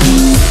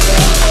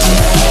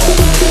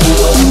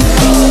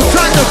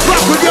 Time to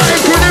fuck with your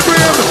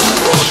equilibrium.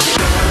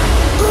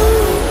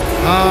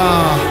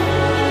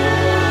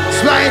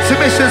 Slight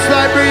intermission,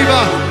 slight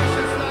breather.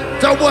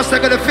 Don't watch, they're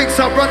gonna fix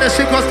up, run that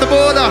shit across the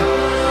border.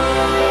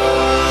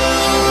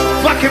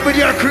 Fucking with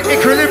your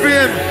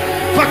equilibrium.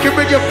 Fucking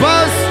with your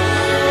buzz.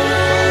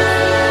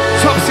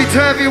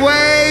 Topsy-turvy,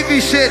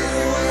 wavy shit.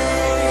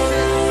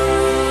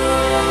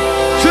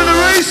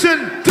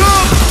 Generation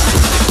dub.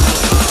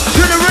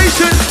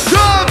 Generation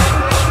dub.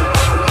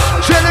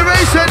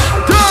 Generation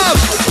dub.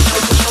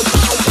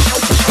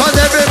 On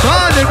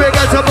everybody, we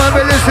got some of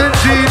listen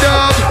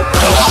G-dub.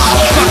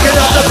 Fucking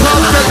up the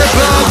pubs and the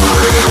club.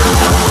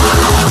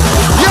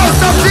 Yo,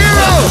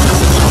 Sub-Zero.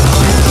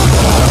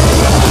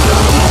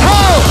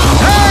 Ho,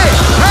 hey,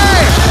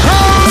 hey, ho.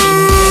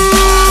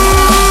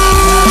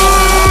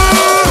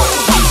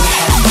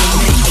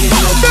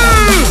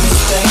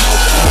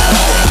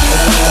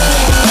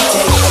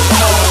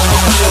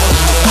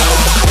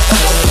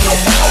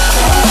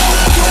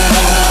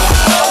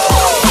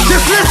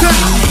 Just listen.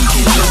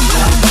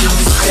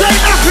 Say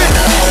nothing.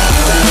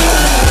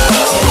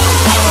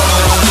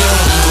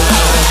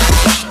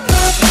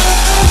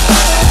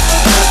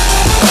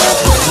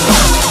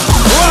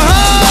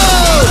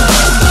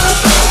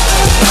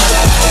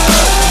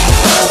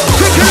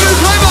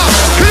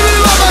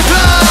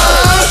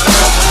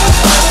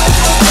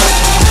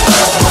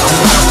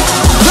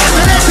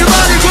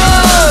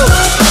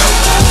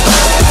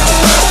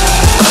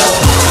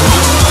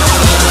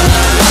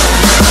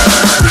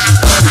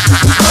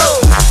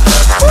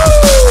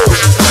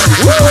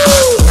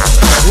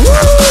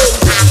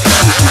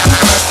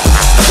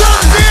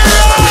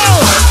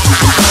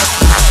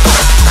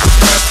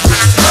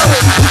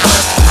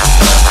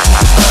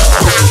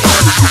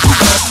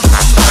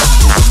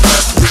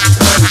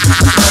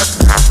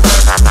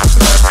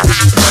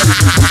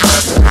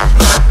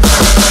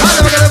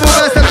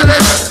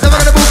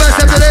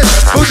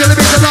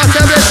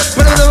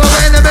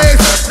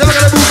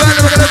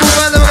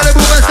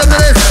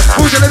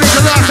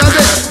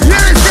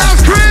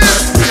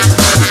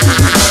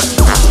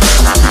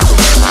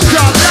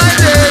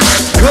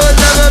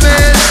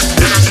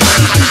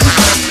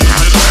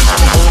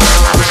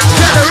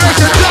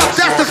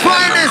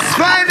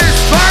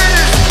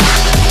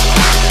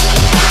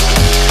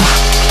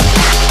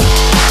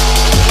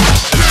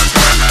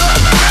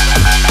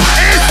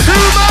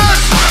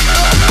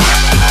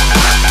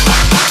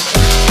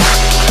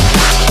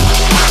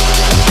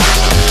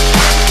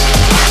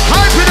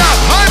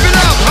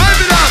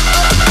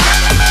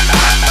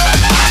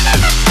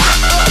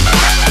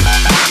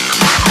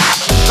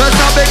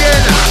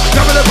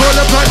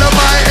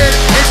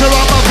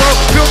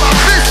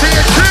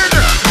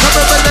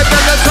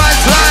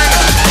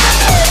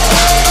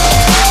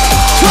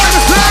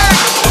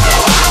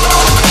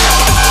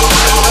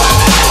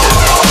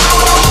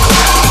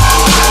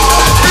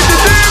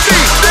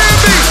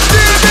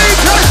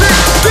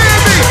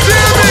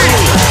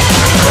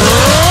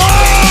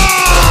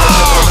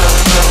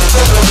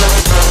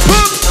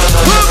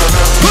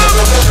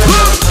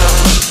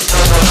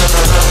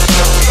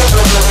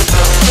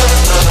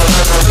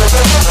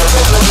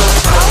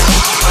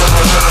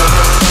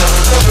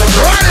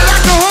 Ride it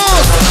like a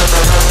horse.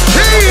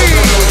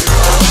 Hey.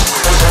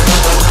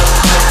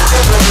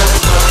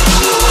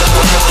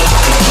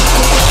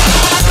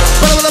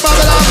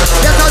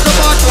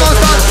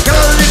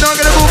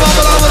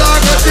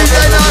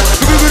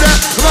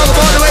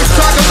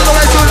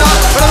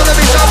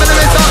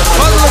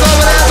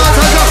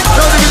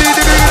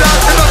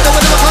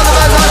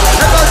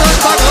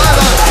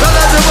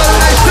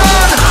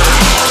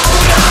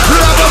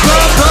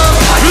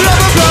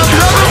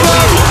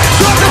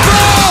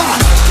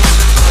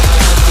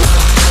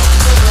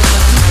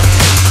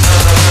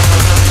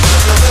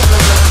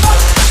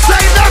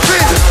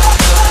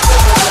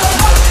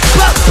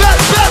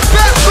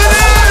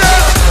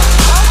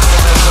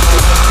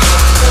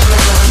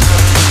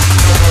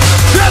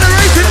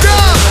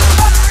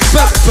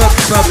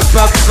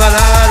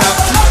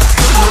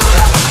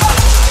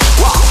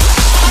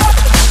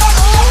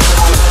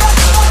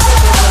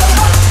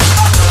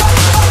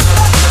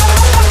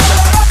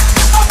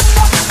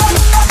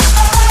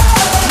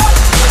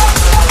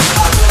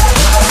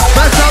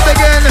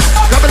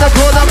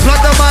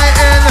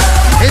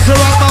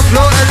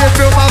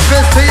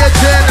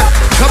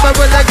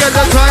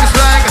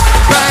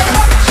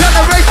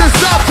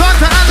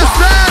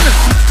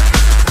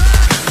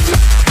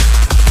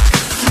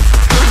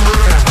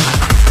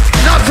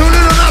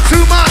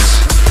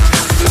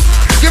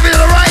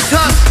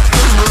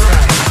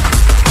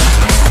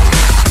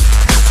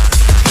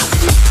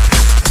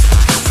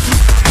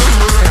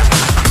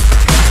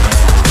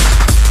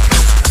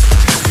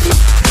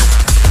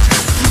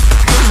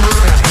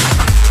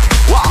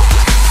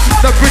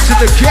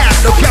 the gap,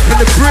 no gap in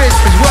the bridge.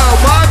 As well,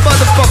 my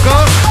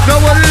motherfucker,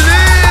 know what it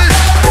is.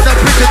 No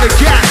bridge in the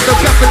gap, no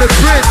gap in the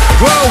bridge.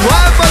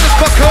 Worldwide,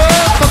 motherfucker,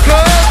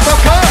 fucker,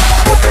 fucker.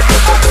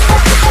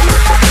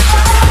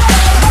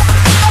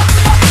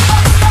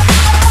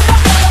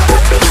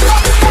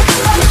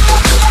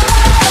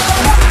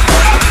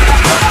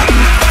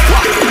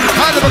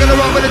 I'm gonna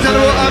run with the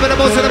general, I'm in the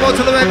most of the most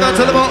of the red, not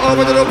to the more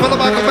over the rope, pull the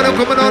back up, and I'm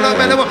coming on, I'm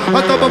in the more.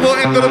 I thought my boy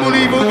ain't gonna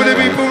believe over the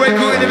people, right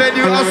cool in the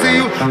venue, I'll see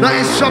you. That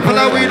is shopping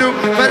like we do.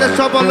 Better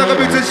stop on like a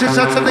musician,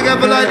 shot something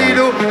together like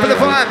needle. For the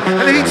vibe,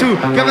 and the heat too.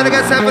 Giving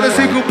against them for the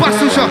sequel,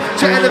 Basu shot,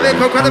 jet in the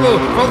vehicle, credible.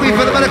 For we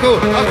for the medical,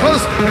 up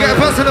close, get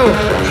personal.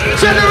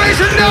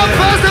 Generation now,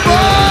 first of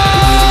all.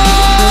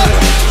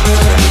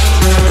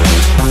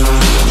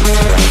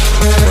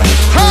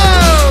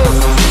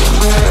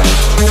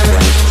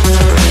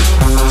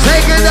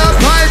 Take it up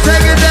high,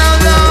 take it down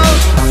low.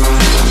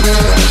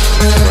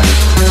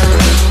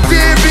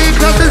 DB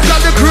clusters got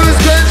the cruise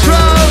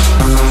control.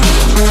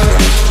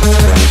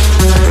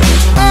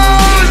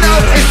 Oh no,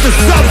 it's the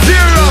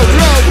Sub-Zero.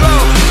 Roll,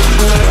 roll.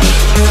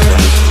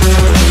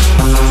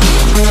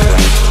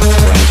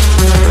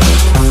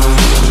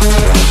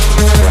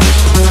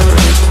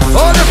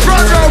 On the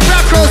front row,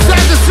 back row,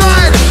 side to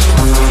side.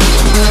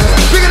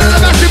 Bigger than the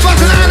massive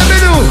button out in the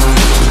middle.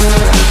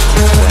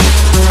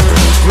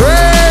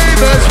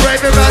 Ravens,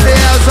 raving round the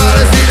outside,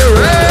 I see the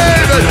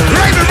ravens,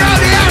 raving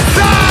round the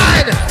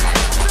outside!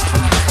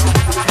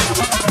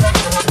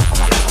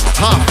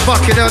 Ah,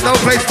 fucking hell, no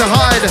place to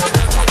hide.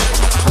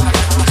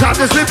 Time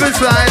to slip and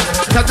slide,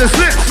 time to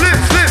slip, slip,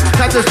 slip,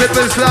 time to slip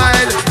and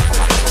slide.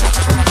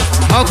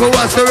 Uncle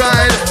wants to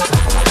ride,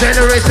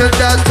 generation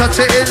done, touch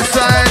it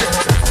inside.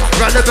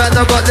 Run the band,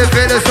 I got the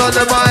finish on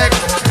the mic.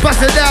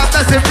 Bust it down,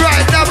 that's it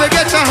right, now we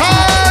get the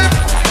hype.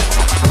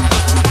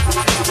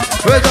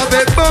 With a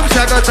big boom,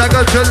 shaka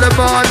shaka till the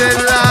morning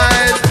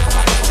light.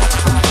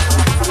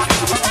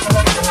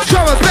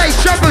 Drum and bass,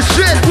 jump and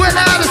shit,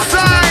 without a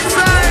sign.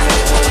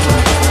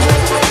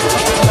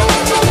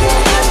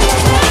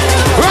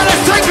 Right,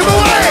 let's take him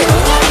away.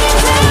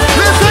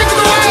 Let's take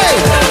him away.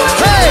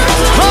 Hey,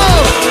 ho,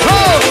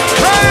 ho,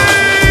 hey.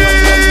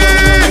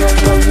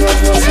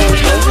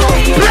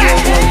 Black,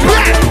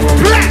 black,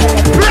 black,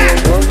 black.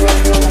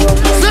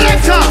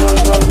 Selector.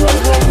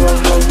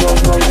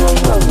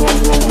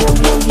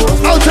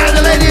 Outside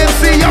the Lady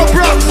MC, yo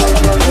Brox.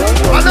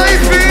 I know you're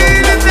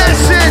feeling that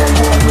shit.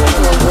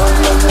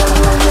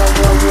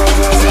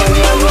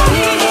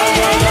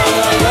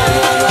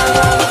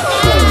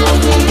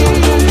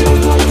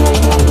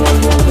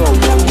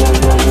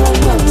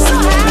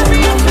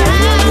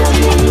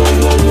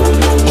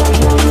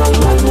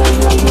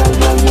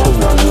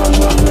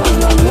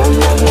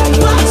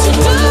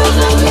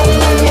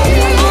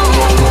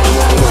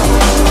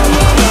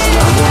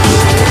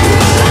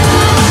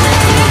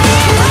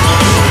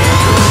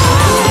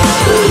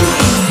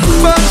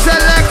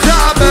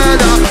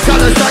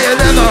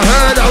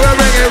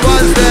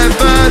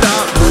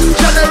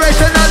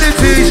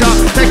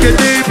 Take it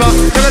deeper,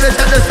 you're gonna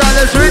set the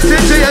silence written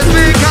to your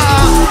speaker.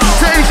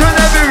 To each and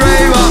every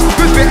raver,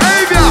 good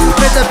behavior.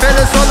 Make the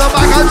feelings on the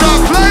back and drop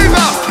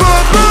flavor.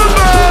 Boom, boom,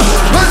 boom,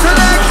 one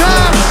selector.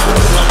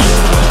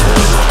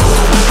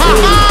 Ha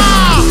ha!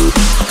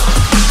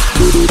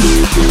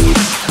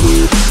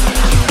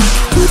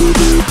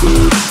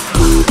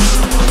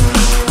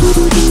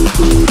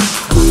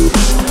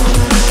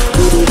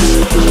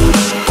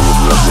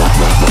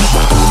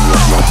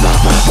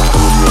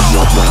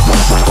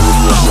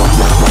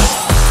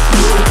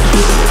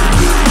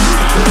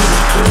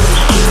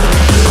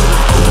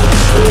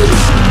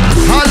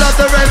 I love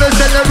the ravens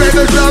and the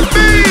ravens love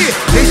me.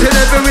 Each and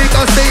every week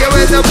I'll see you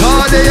in the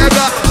party. I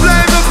got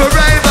flavor for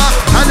raver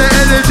and the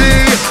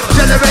energy.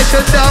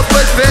 Generation up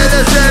with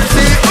fearless MC.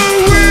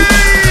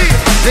 Ooh-wee!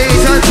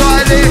 Neat and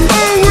tiny.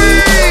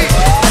 Ooh-wee!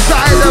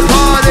 Side the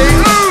party.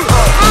 Ooh,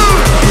 ooh,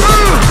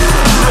 ooh.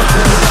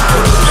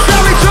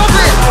 Shall we drop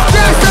it?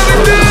 Yes, shall we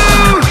do?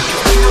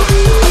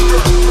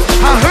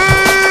 Ha-hoo!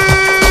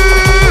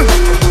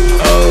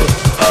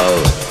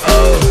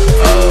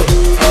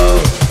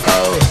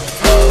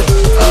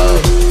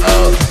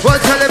 Well,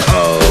 tell him,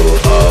 oh,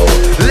 oh,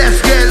 let's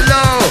get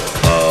low,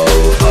 oh,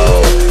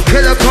 oh,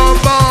 killer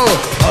combo,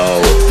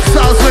 oh,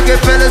 sounds wicked,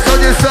 feelings on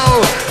your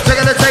soul, they're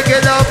gonna take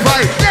it up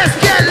right, let's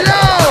get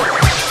low.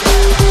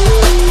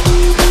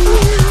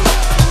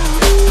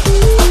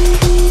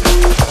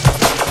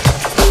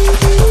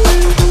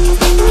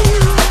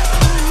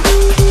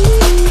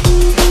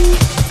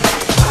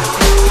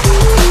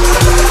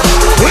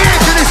 We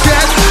ain't finished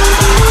yet,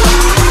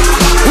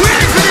 we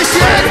ain't finished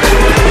yet.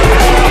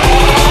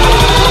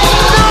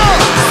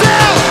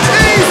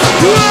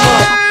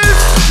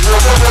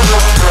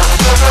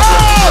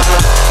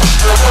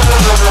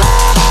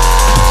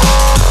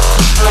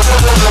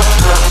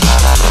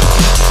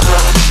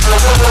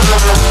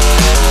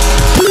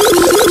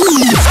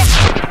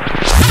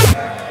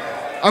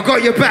 I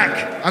got your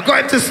back. I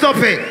got him to stop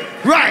it.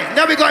 Right,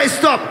 now we got it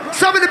stopped.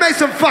 Somebody make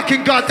some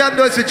fucking goddamn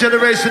noise for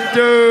Generation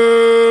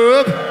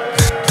Dub.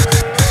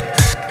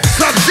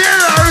 Sub-Zero.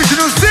 Sin,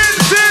 original sin,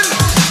 sin.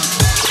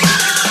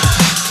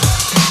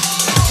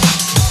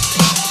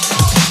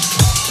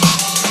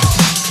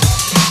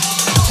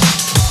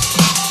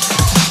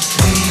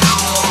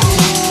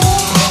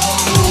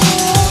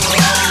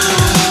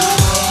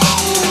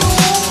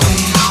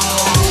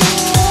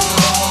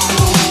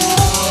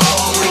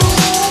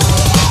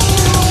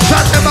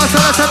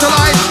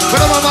 Satellite, but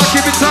I'm gonna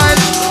keep it tight.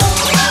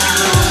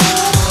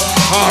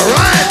 All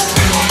right.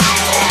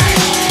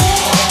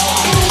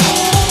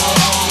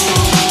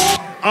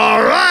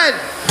 All right.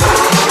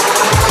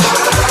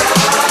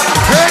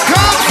 Here it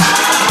comes.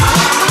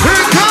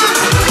 Here it comes.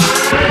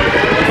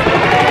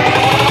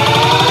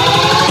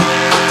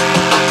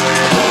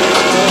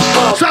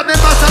 Shot them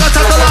by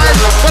satellite,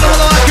 but I'm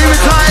gonna keep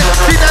it tight.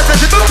 See that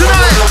as it moves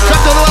tonight. Shot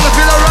don't wanna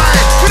feel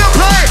alright. We don't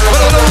play, but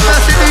I'm gonna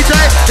master DJ.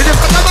 In the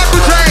front of my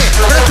country.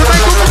 Better to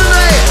make up for the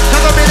day.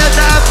 Talk about me that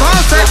time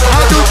concept.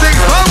 I'll do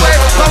things my way.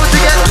 Power to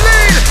get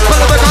lean.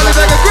 Follow my colleague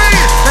like a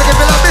green. Make it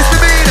feel like Mr.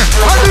 Bean.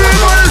 I'll do it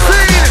on the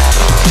scene.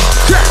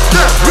 Check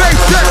the race,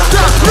 check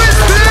the sprint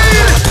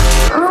speed.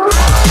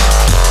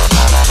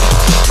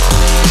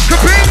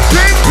 Ka-ping,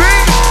 ping,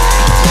 ping.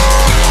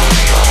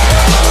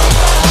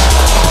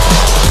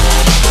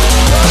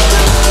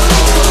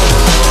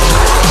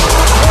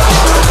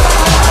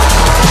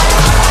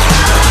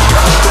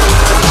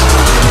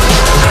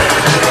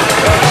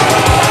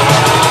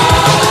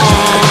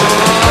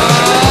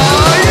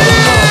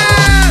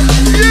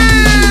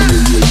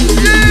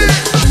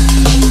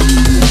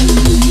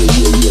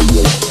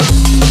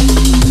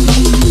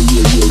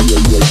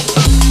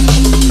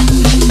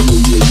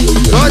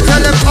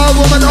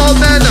 Woman, old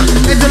men,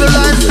 into the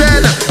lion's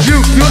den. You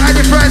and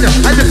your friend,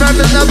 and your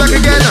family now back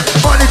again.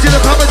 Only to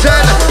the Papa Jen,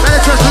 and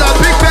it's just like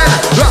Big Ben.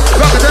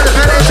 Rock it to the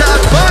pen, it's a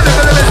fun, it's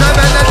a little bit of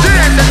and that's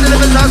it. That's the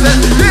living thousand,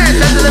 this,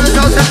 that's the living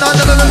thousand, no,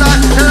 no, no, no, no.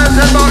 And I'm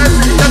saying, more,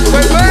 that's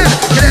way when.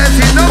 Can I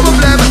see no problem?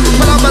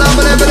 But I'm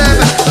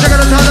check out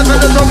the time,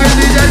 the talking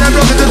DJ, and I'm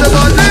rocking to the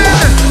morning.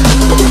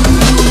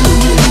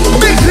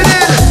 Mix it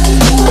in.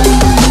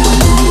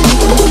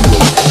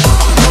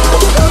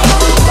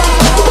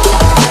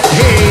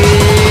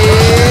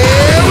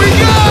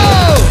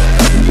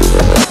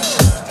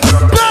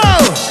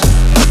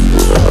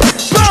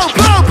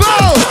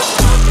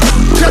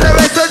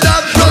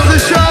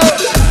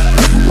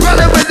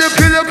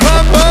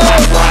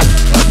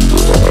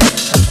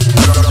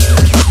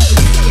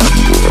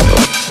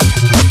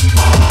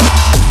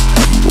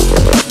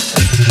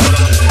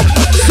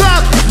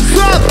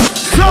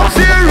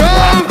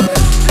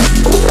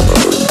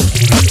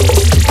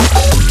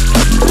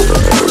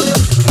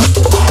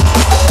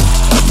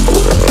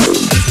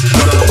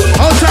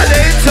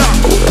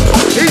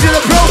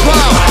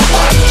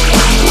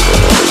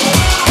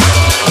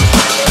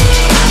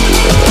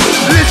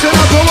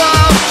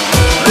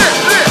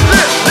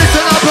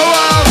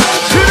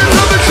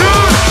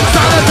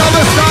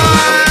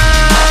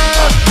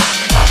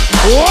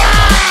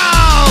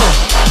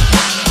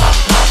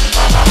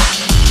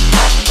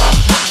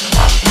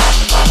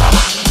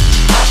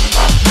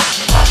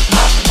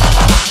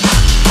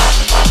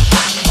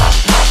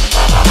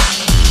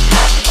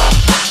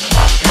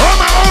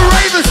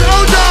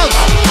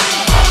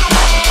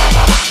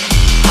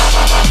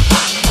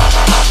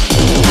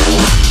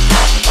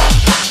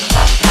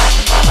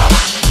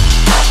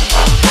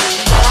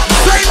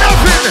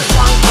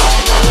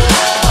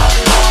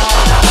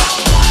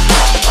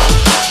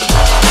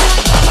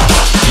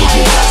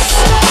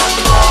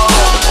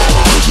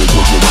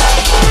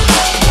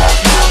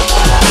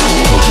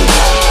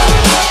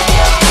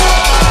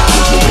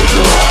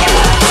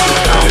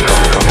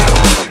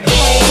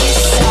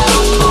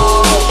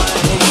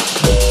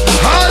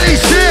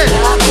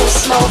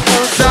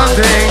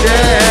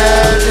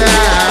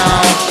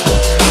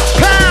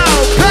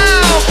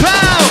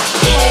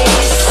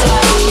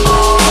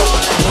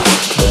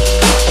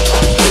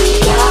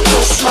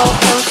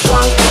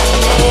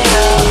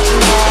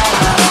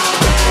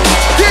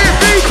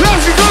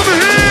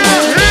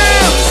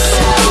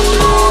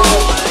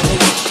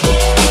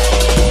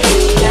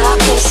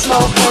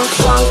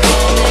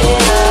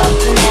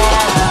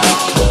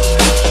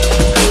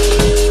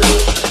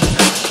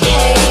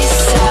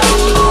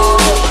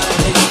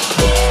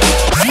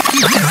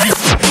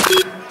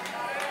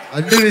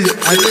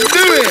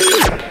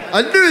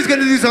 I knew he was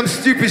gonna do some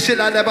stupid shit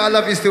like that, but I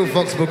love you still,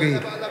 Fox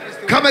Boogie.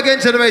 Come again,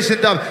 Generation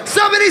Dub.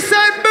 Somebody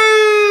say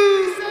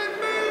move!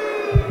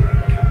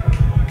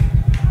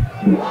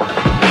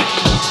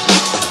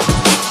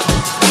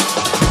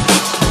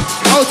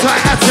 Hold tight,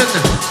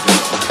 Hatton.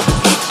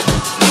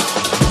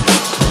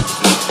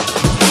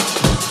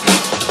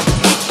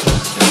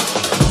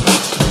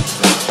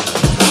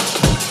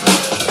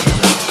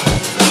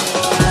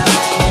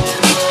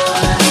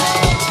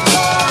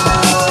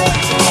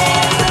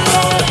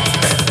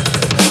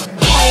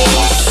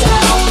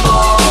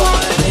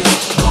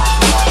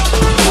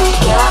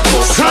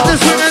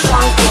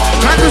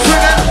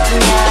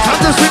 Time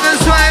to swing and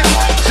swing.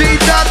 See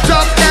that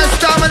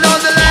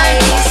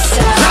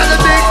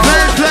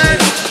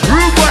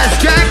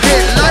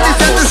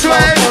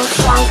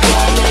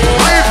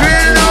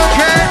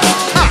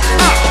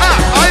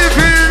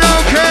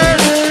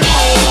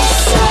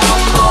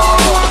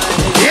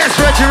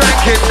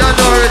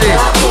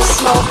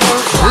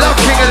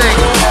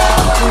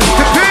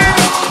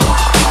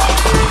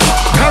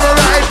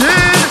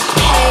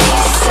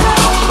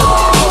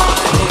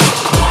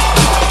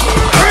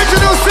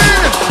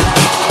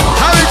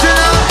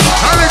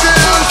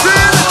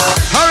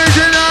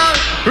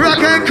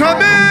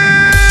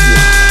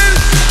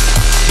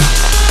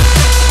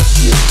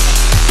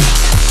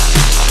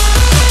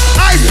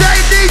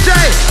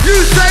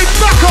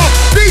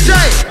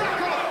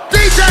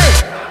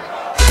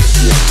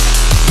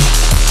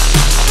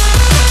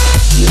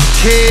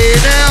Fucking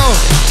hell.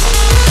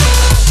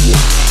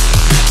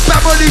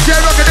 Bad boy DJ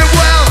rocking it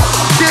well.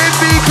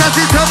 DB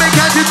classic, tell me,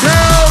 can't you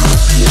tell?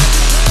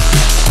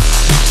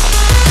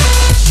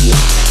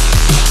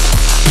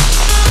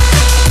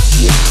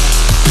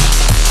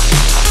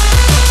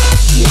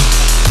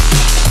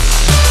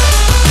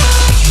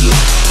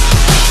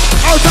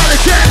 Outside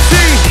the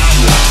KFC,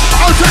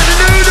 outside the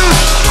noodles.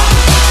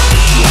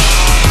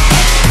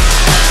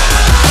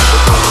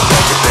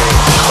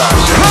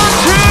 Come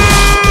through!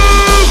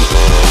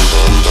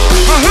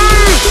 Ahoo!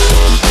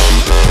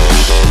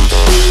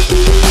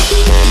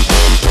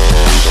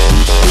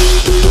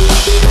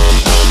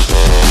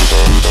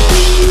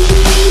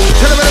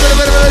 Tell a bit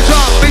of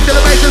drop, beat to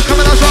the bass is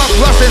coming on strong.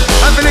 Rustin',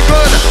 I'm feeling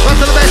good. Rust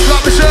to the bass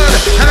like we should.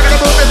 And I'm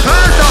gonna move it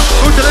faster.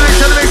 Move to the mix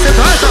it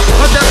faster.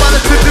 What's that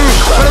balance to do?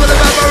 What about the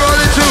back we're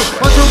rolling through?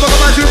 1, 2, fuck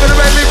my shoe, for the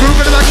red me crew,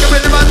 for the back up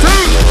in the man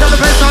too. Tell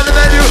the pace on the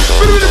menu.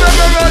 What about the back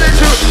we're rolling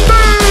through?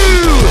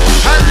 Boo!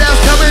 And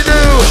that's coming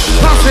new.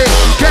 Posse,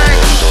 gang,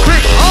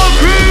 click, all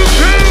crew,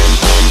 crew.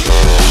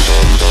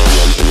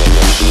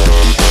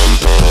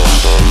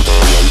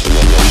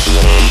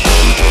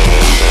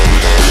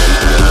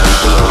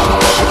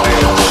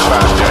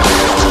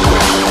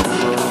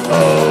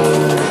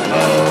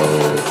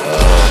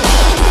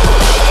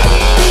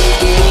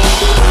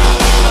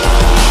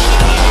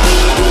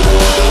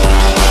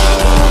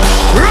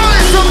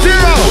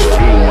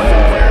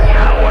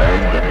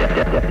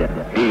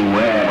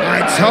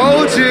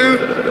 Told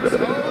you,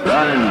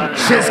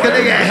 shit's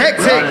gonna get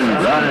hectic.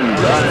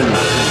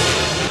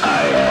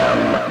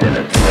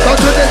 Go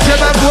to the gym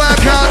and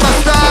work out my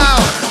style.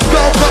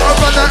 Go for a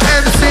run on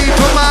MC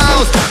for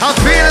miles. I'm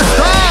feeling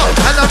star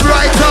and I'm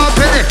right up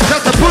in it.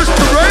 Just to push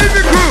the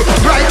raving crew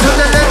right to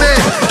the limit.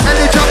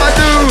 Any job I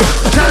do,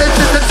 challenge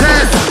is the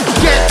test.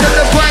 Get to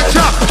the point,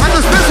 chop. I'm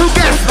the special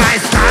guest. My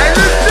style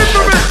is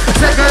different.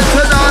 Second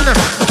to none.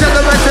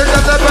 Generation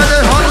of the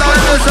burning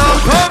hotline is on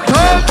pump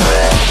pump.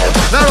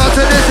 Now on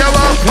to this, I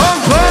want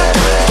pump pump.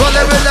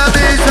 Rolling with the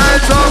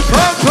B-sides on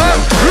pump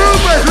pump.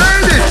 Rumors,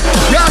 ladies,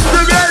 just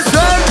to get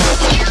some.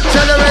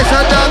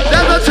 Generation of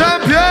never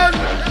champion.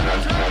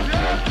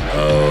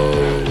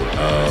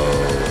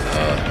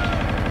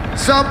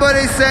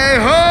 Somebody say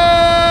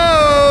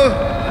ho.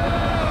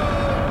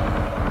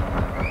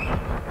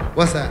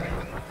 What's that?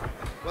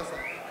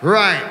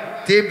 Right.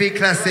 DB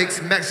Classics,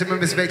 maximum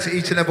respect to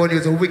each and every one. It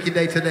was a wicked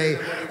day today.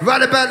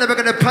 Right about now, we're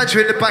going to punch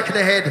you in the back of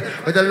the head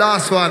with the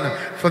last one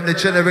from the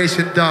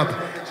Generation Dub.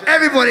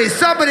 Everybody,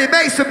 somebody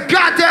make some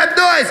goddamn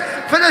noise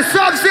for the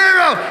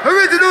Sub-Zero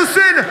Original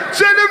Sin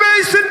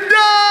Generation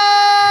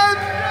Dub!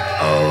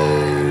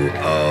 Oh,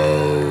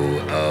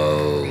 oh,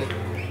 oh.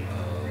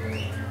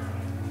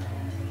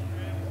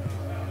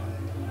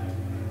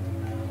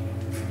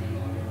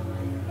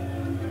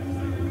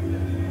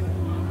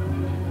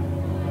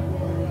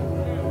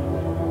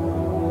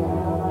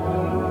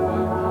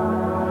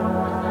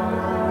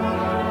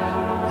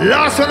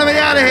 Last one to be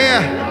out of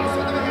here.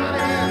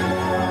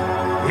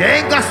 You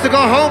ain't got to go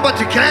home, but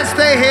you can't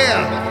stay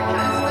here.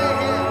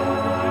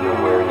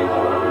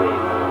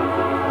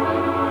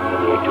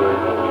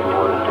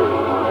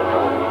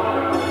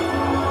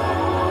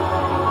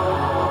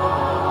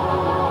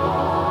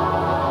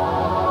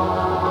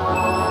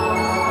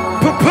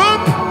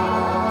 Pump!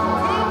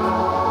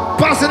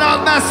 Busting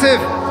out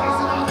massive.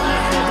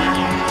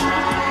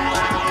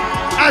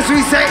 As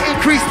we say,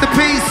 increase the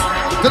peace.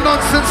 The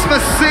nonsense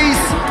must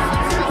cease.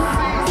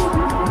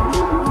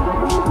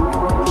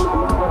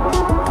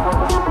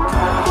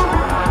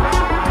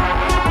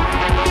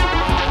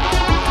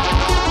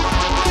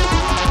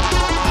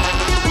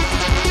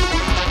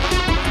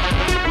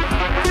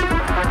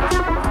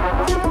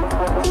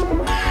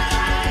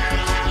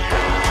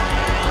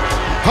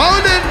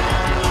 Hold it!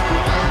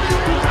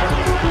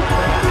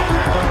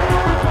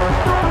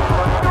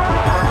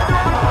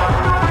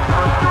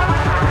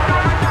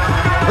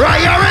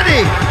 Right, y'all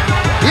ready?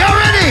 Y'all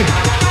ready?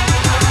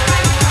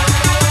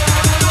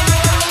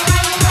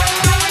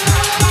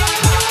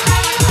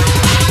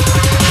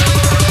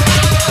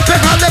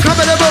 Pick up the cup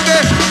of the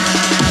boogie.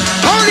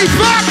 Holy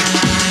fuck!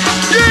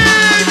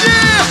 Yeah,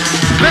 yeah!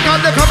 Pick up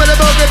the cup of the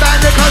boogie,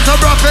 band the cons of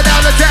rocking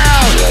down the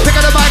town. Pick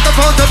up the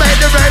microphone to make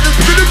the raiders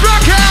do the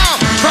rock out.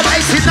 From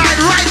 89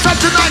 right up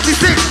to 96,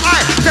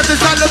 I step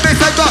inside the mix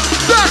and got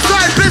Dark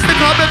Side Business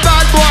Clubbing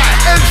Bad Boy,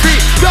 MC,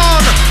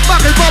 Don,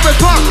 Marcus, Bob and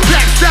Pop,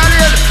 Black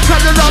Stallion,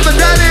 Southern Rob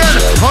Medallion,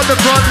 on the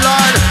front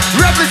line,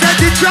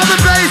 representing drum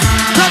and bass,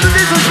 something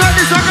this was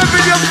Spanish, I'm gonna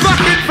be your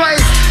fucking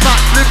face,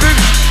 Matt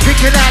Living,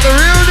 kicking out the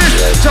realness,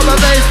 drum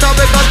and bass, stop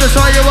it, got to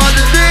show you what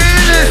the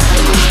deal is,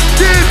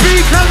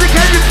 DB Classic,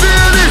 can you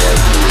feel this,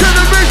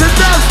 Generation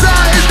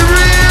Southside is the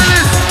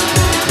realest.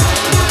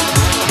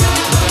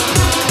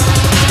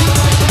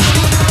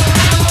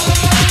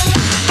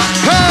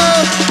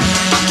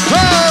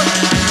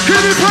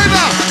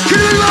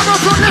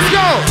 Let's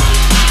go!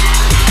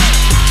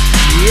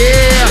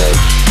 Yeah!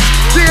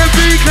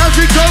 DB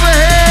Classics over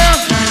here!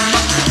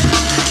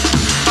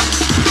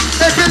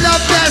 If you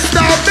love that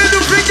style,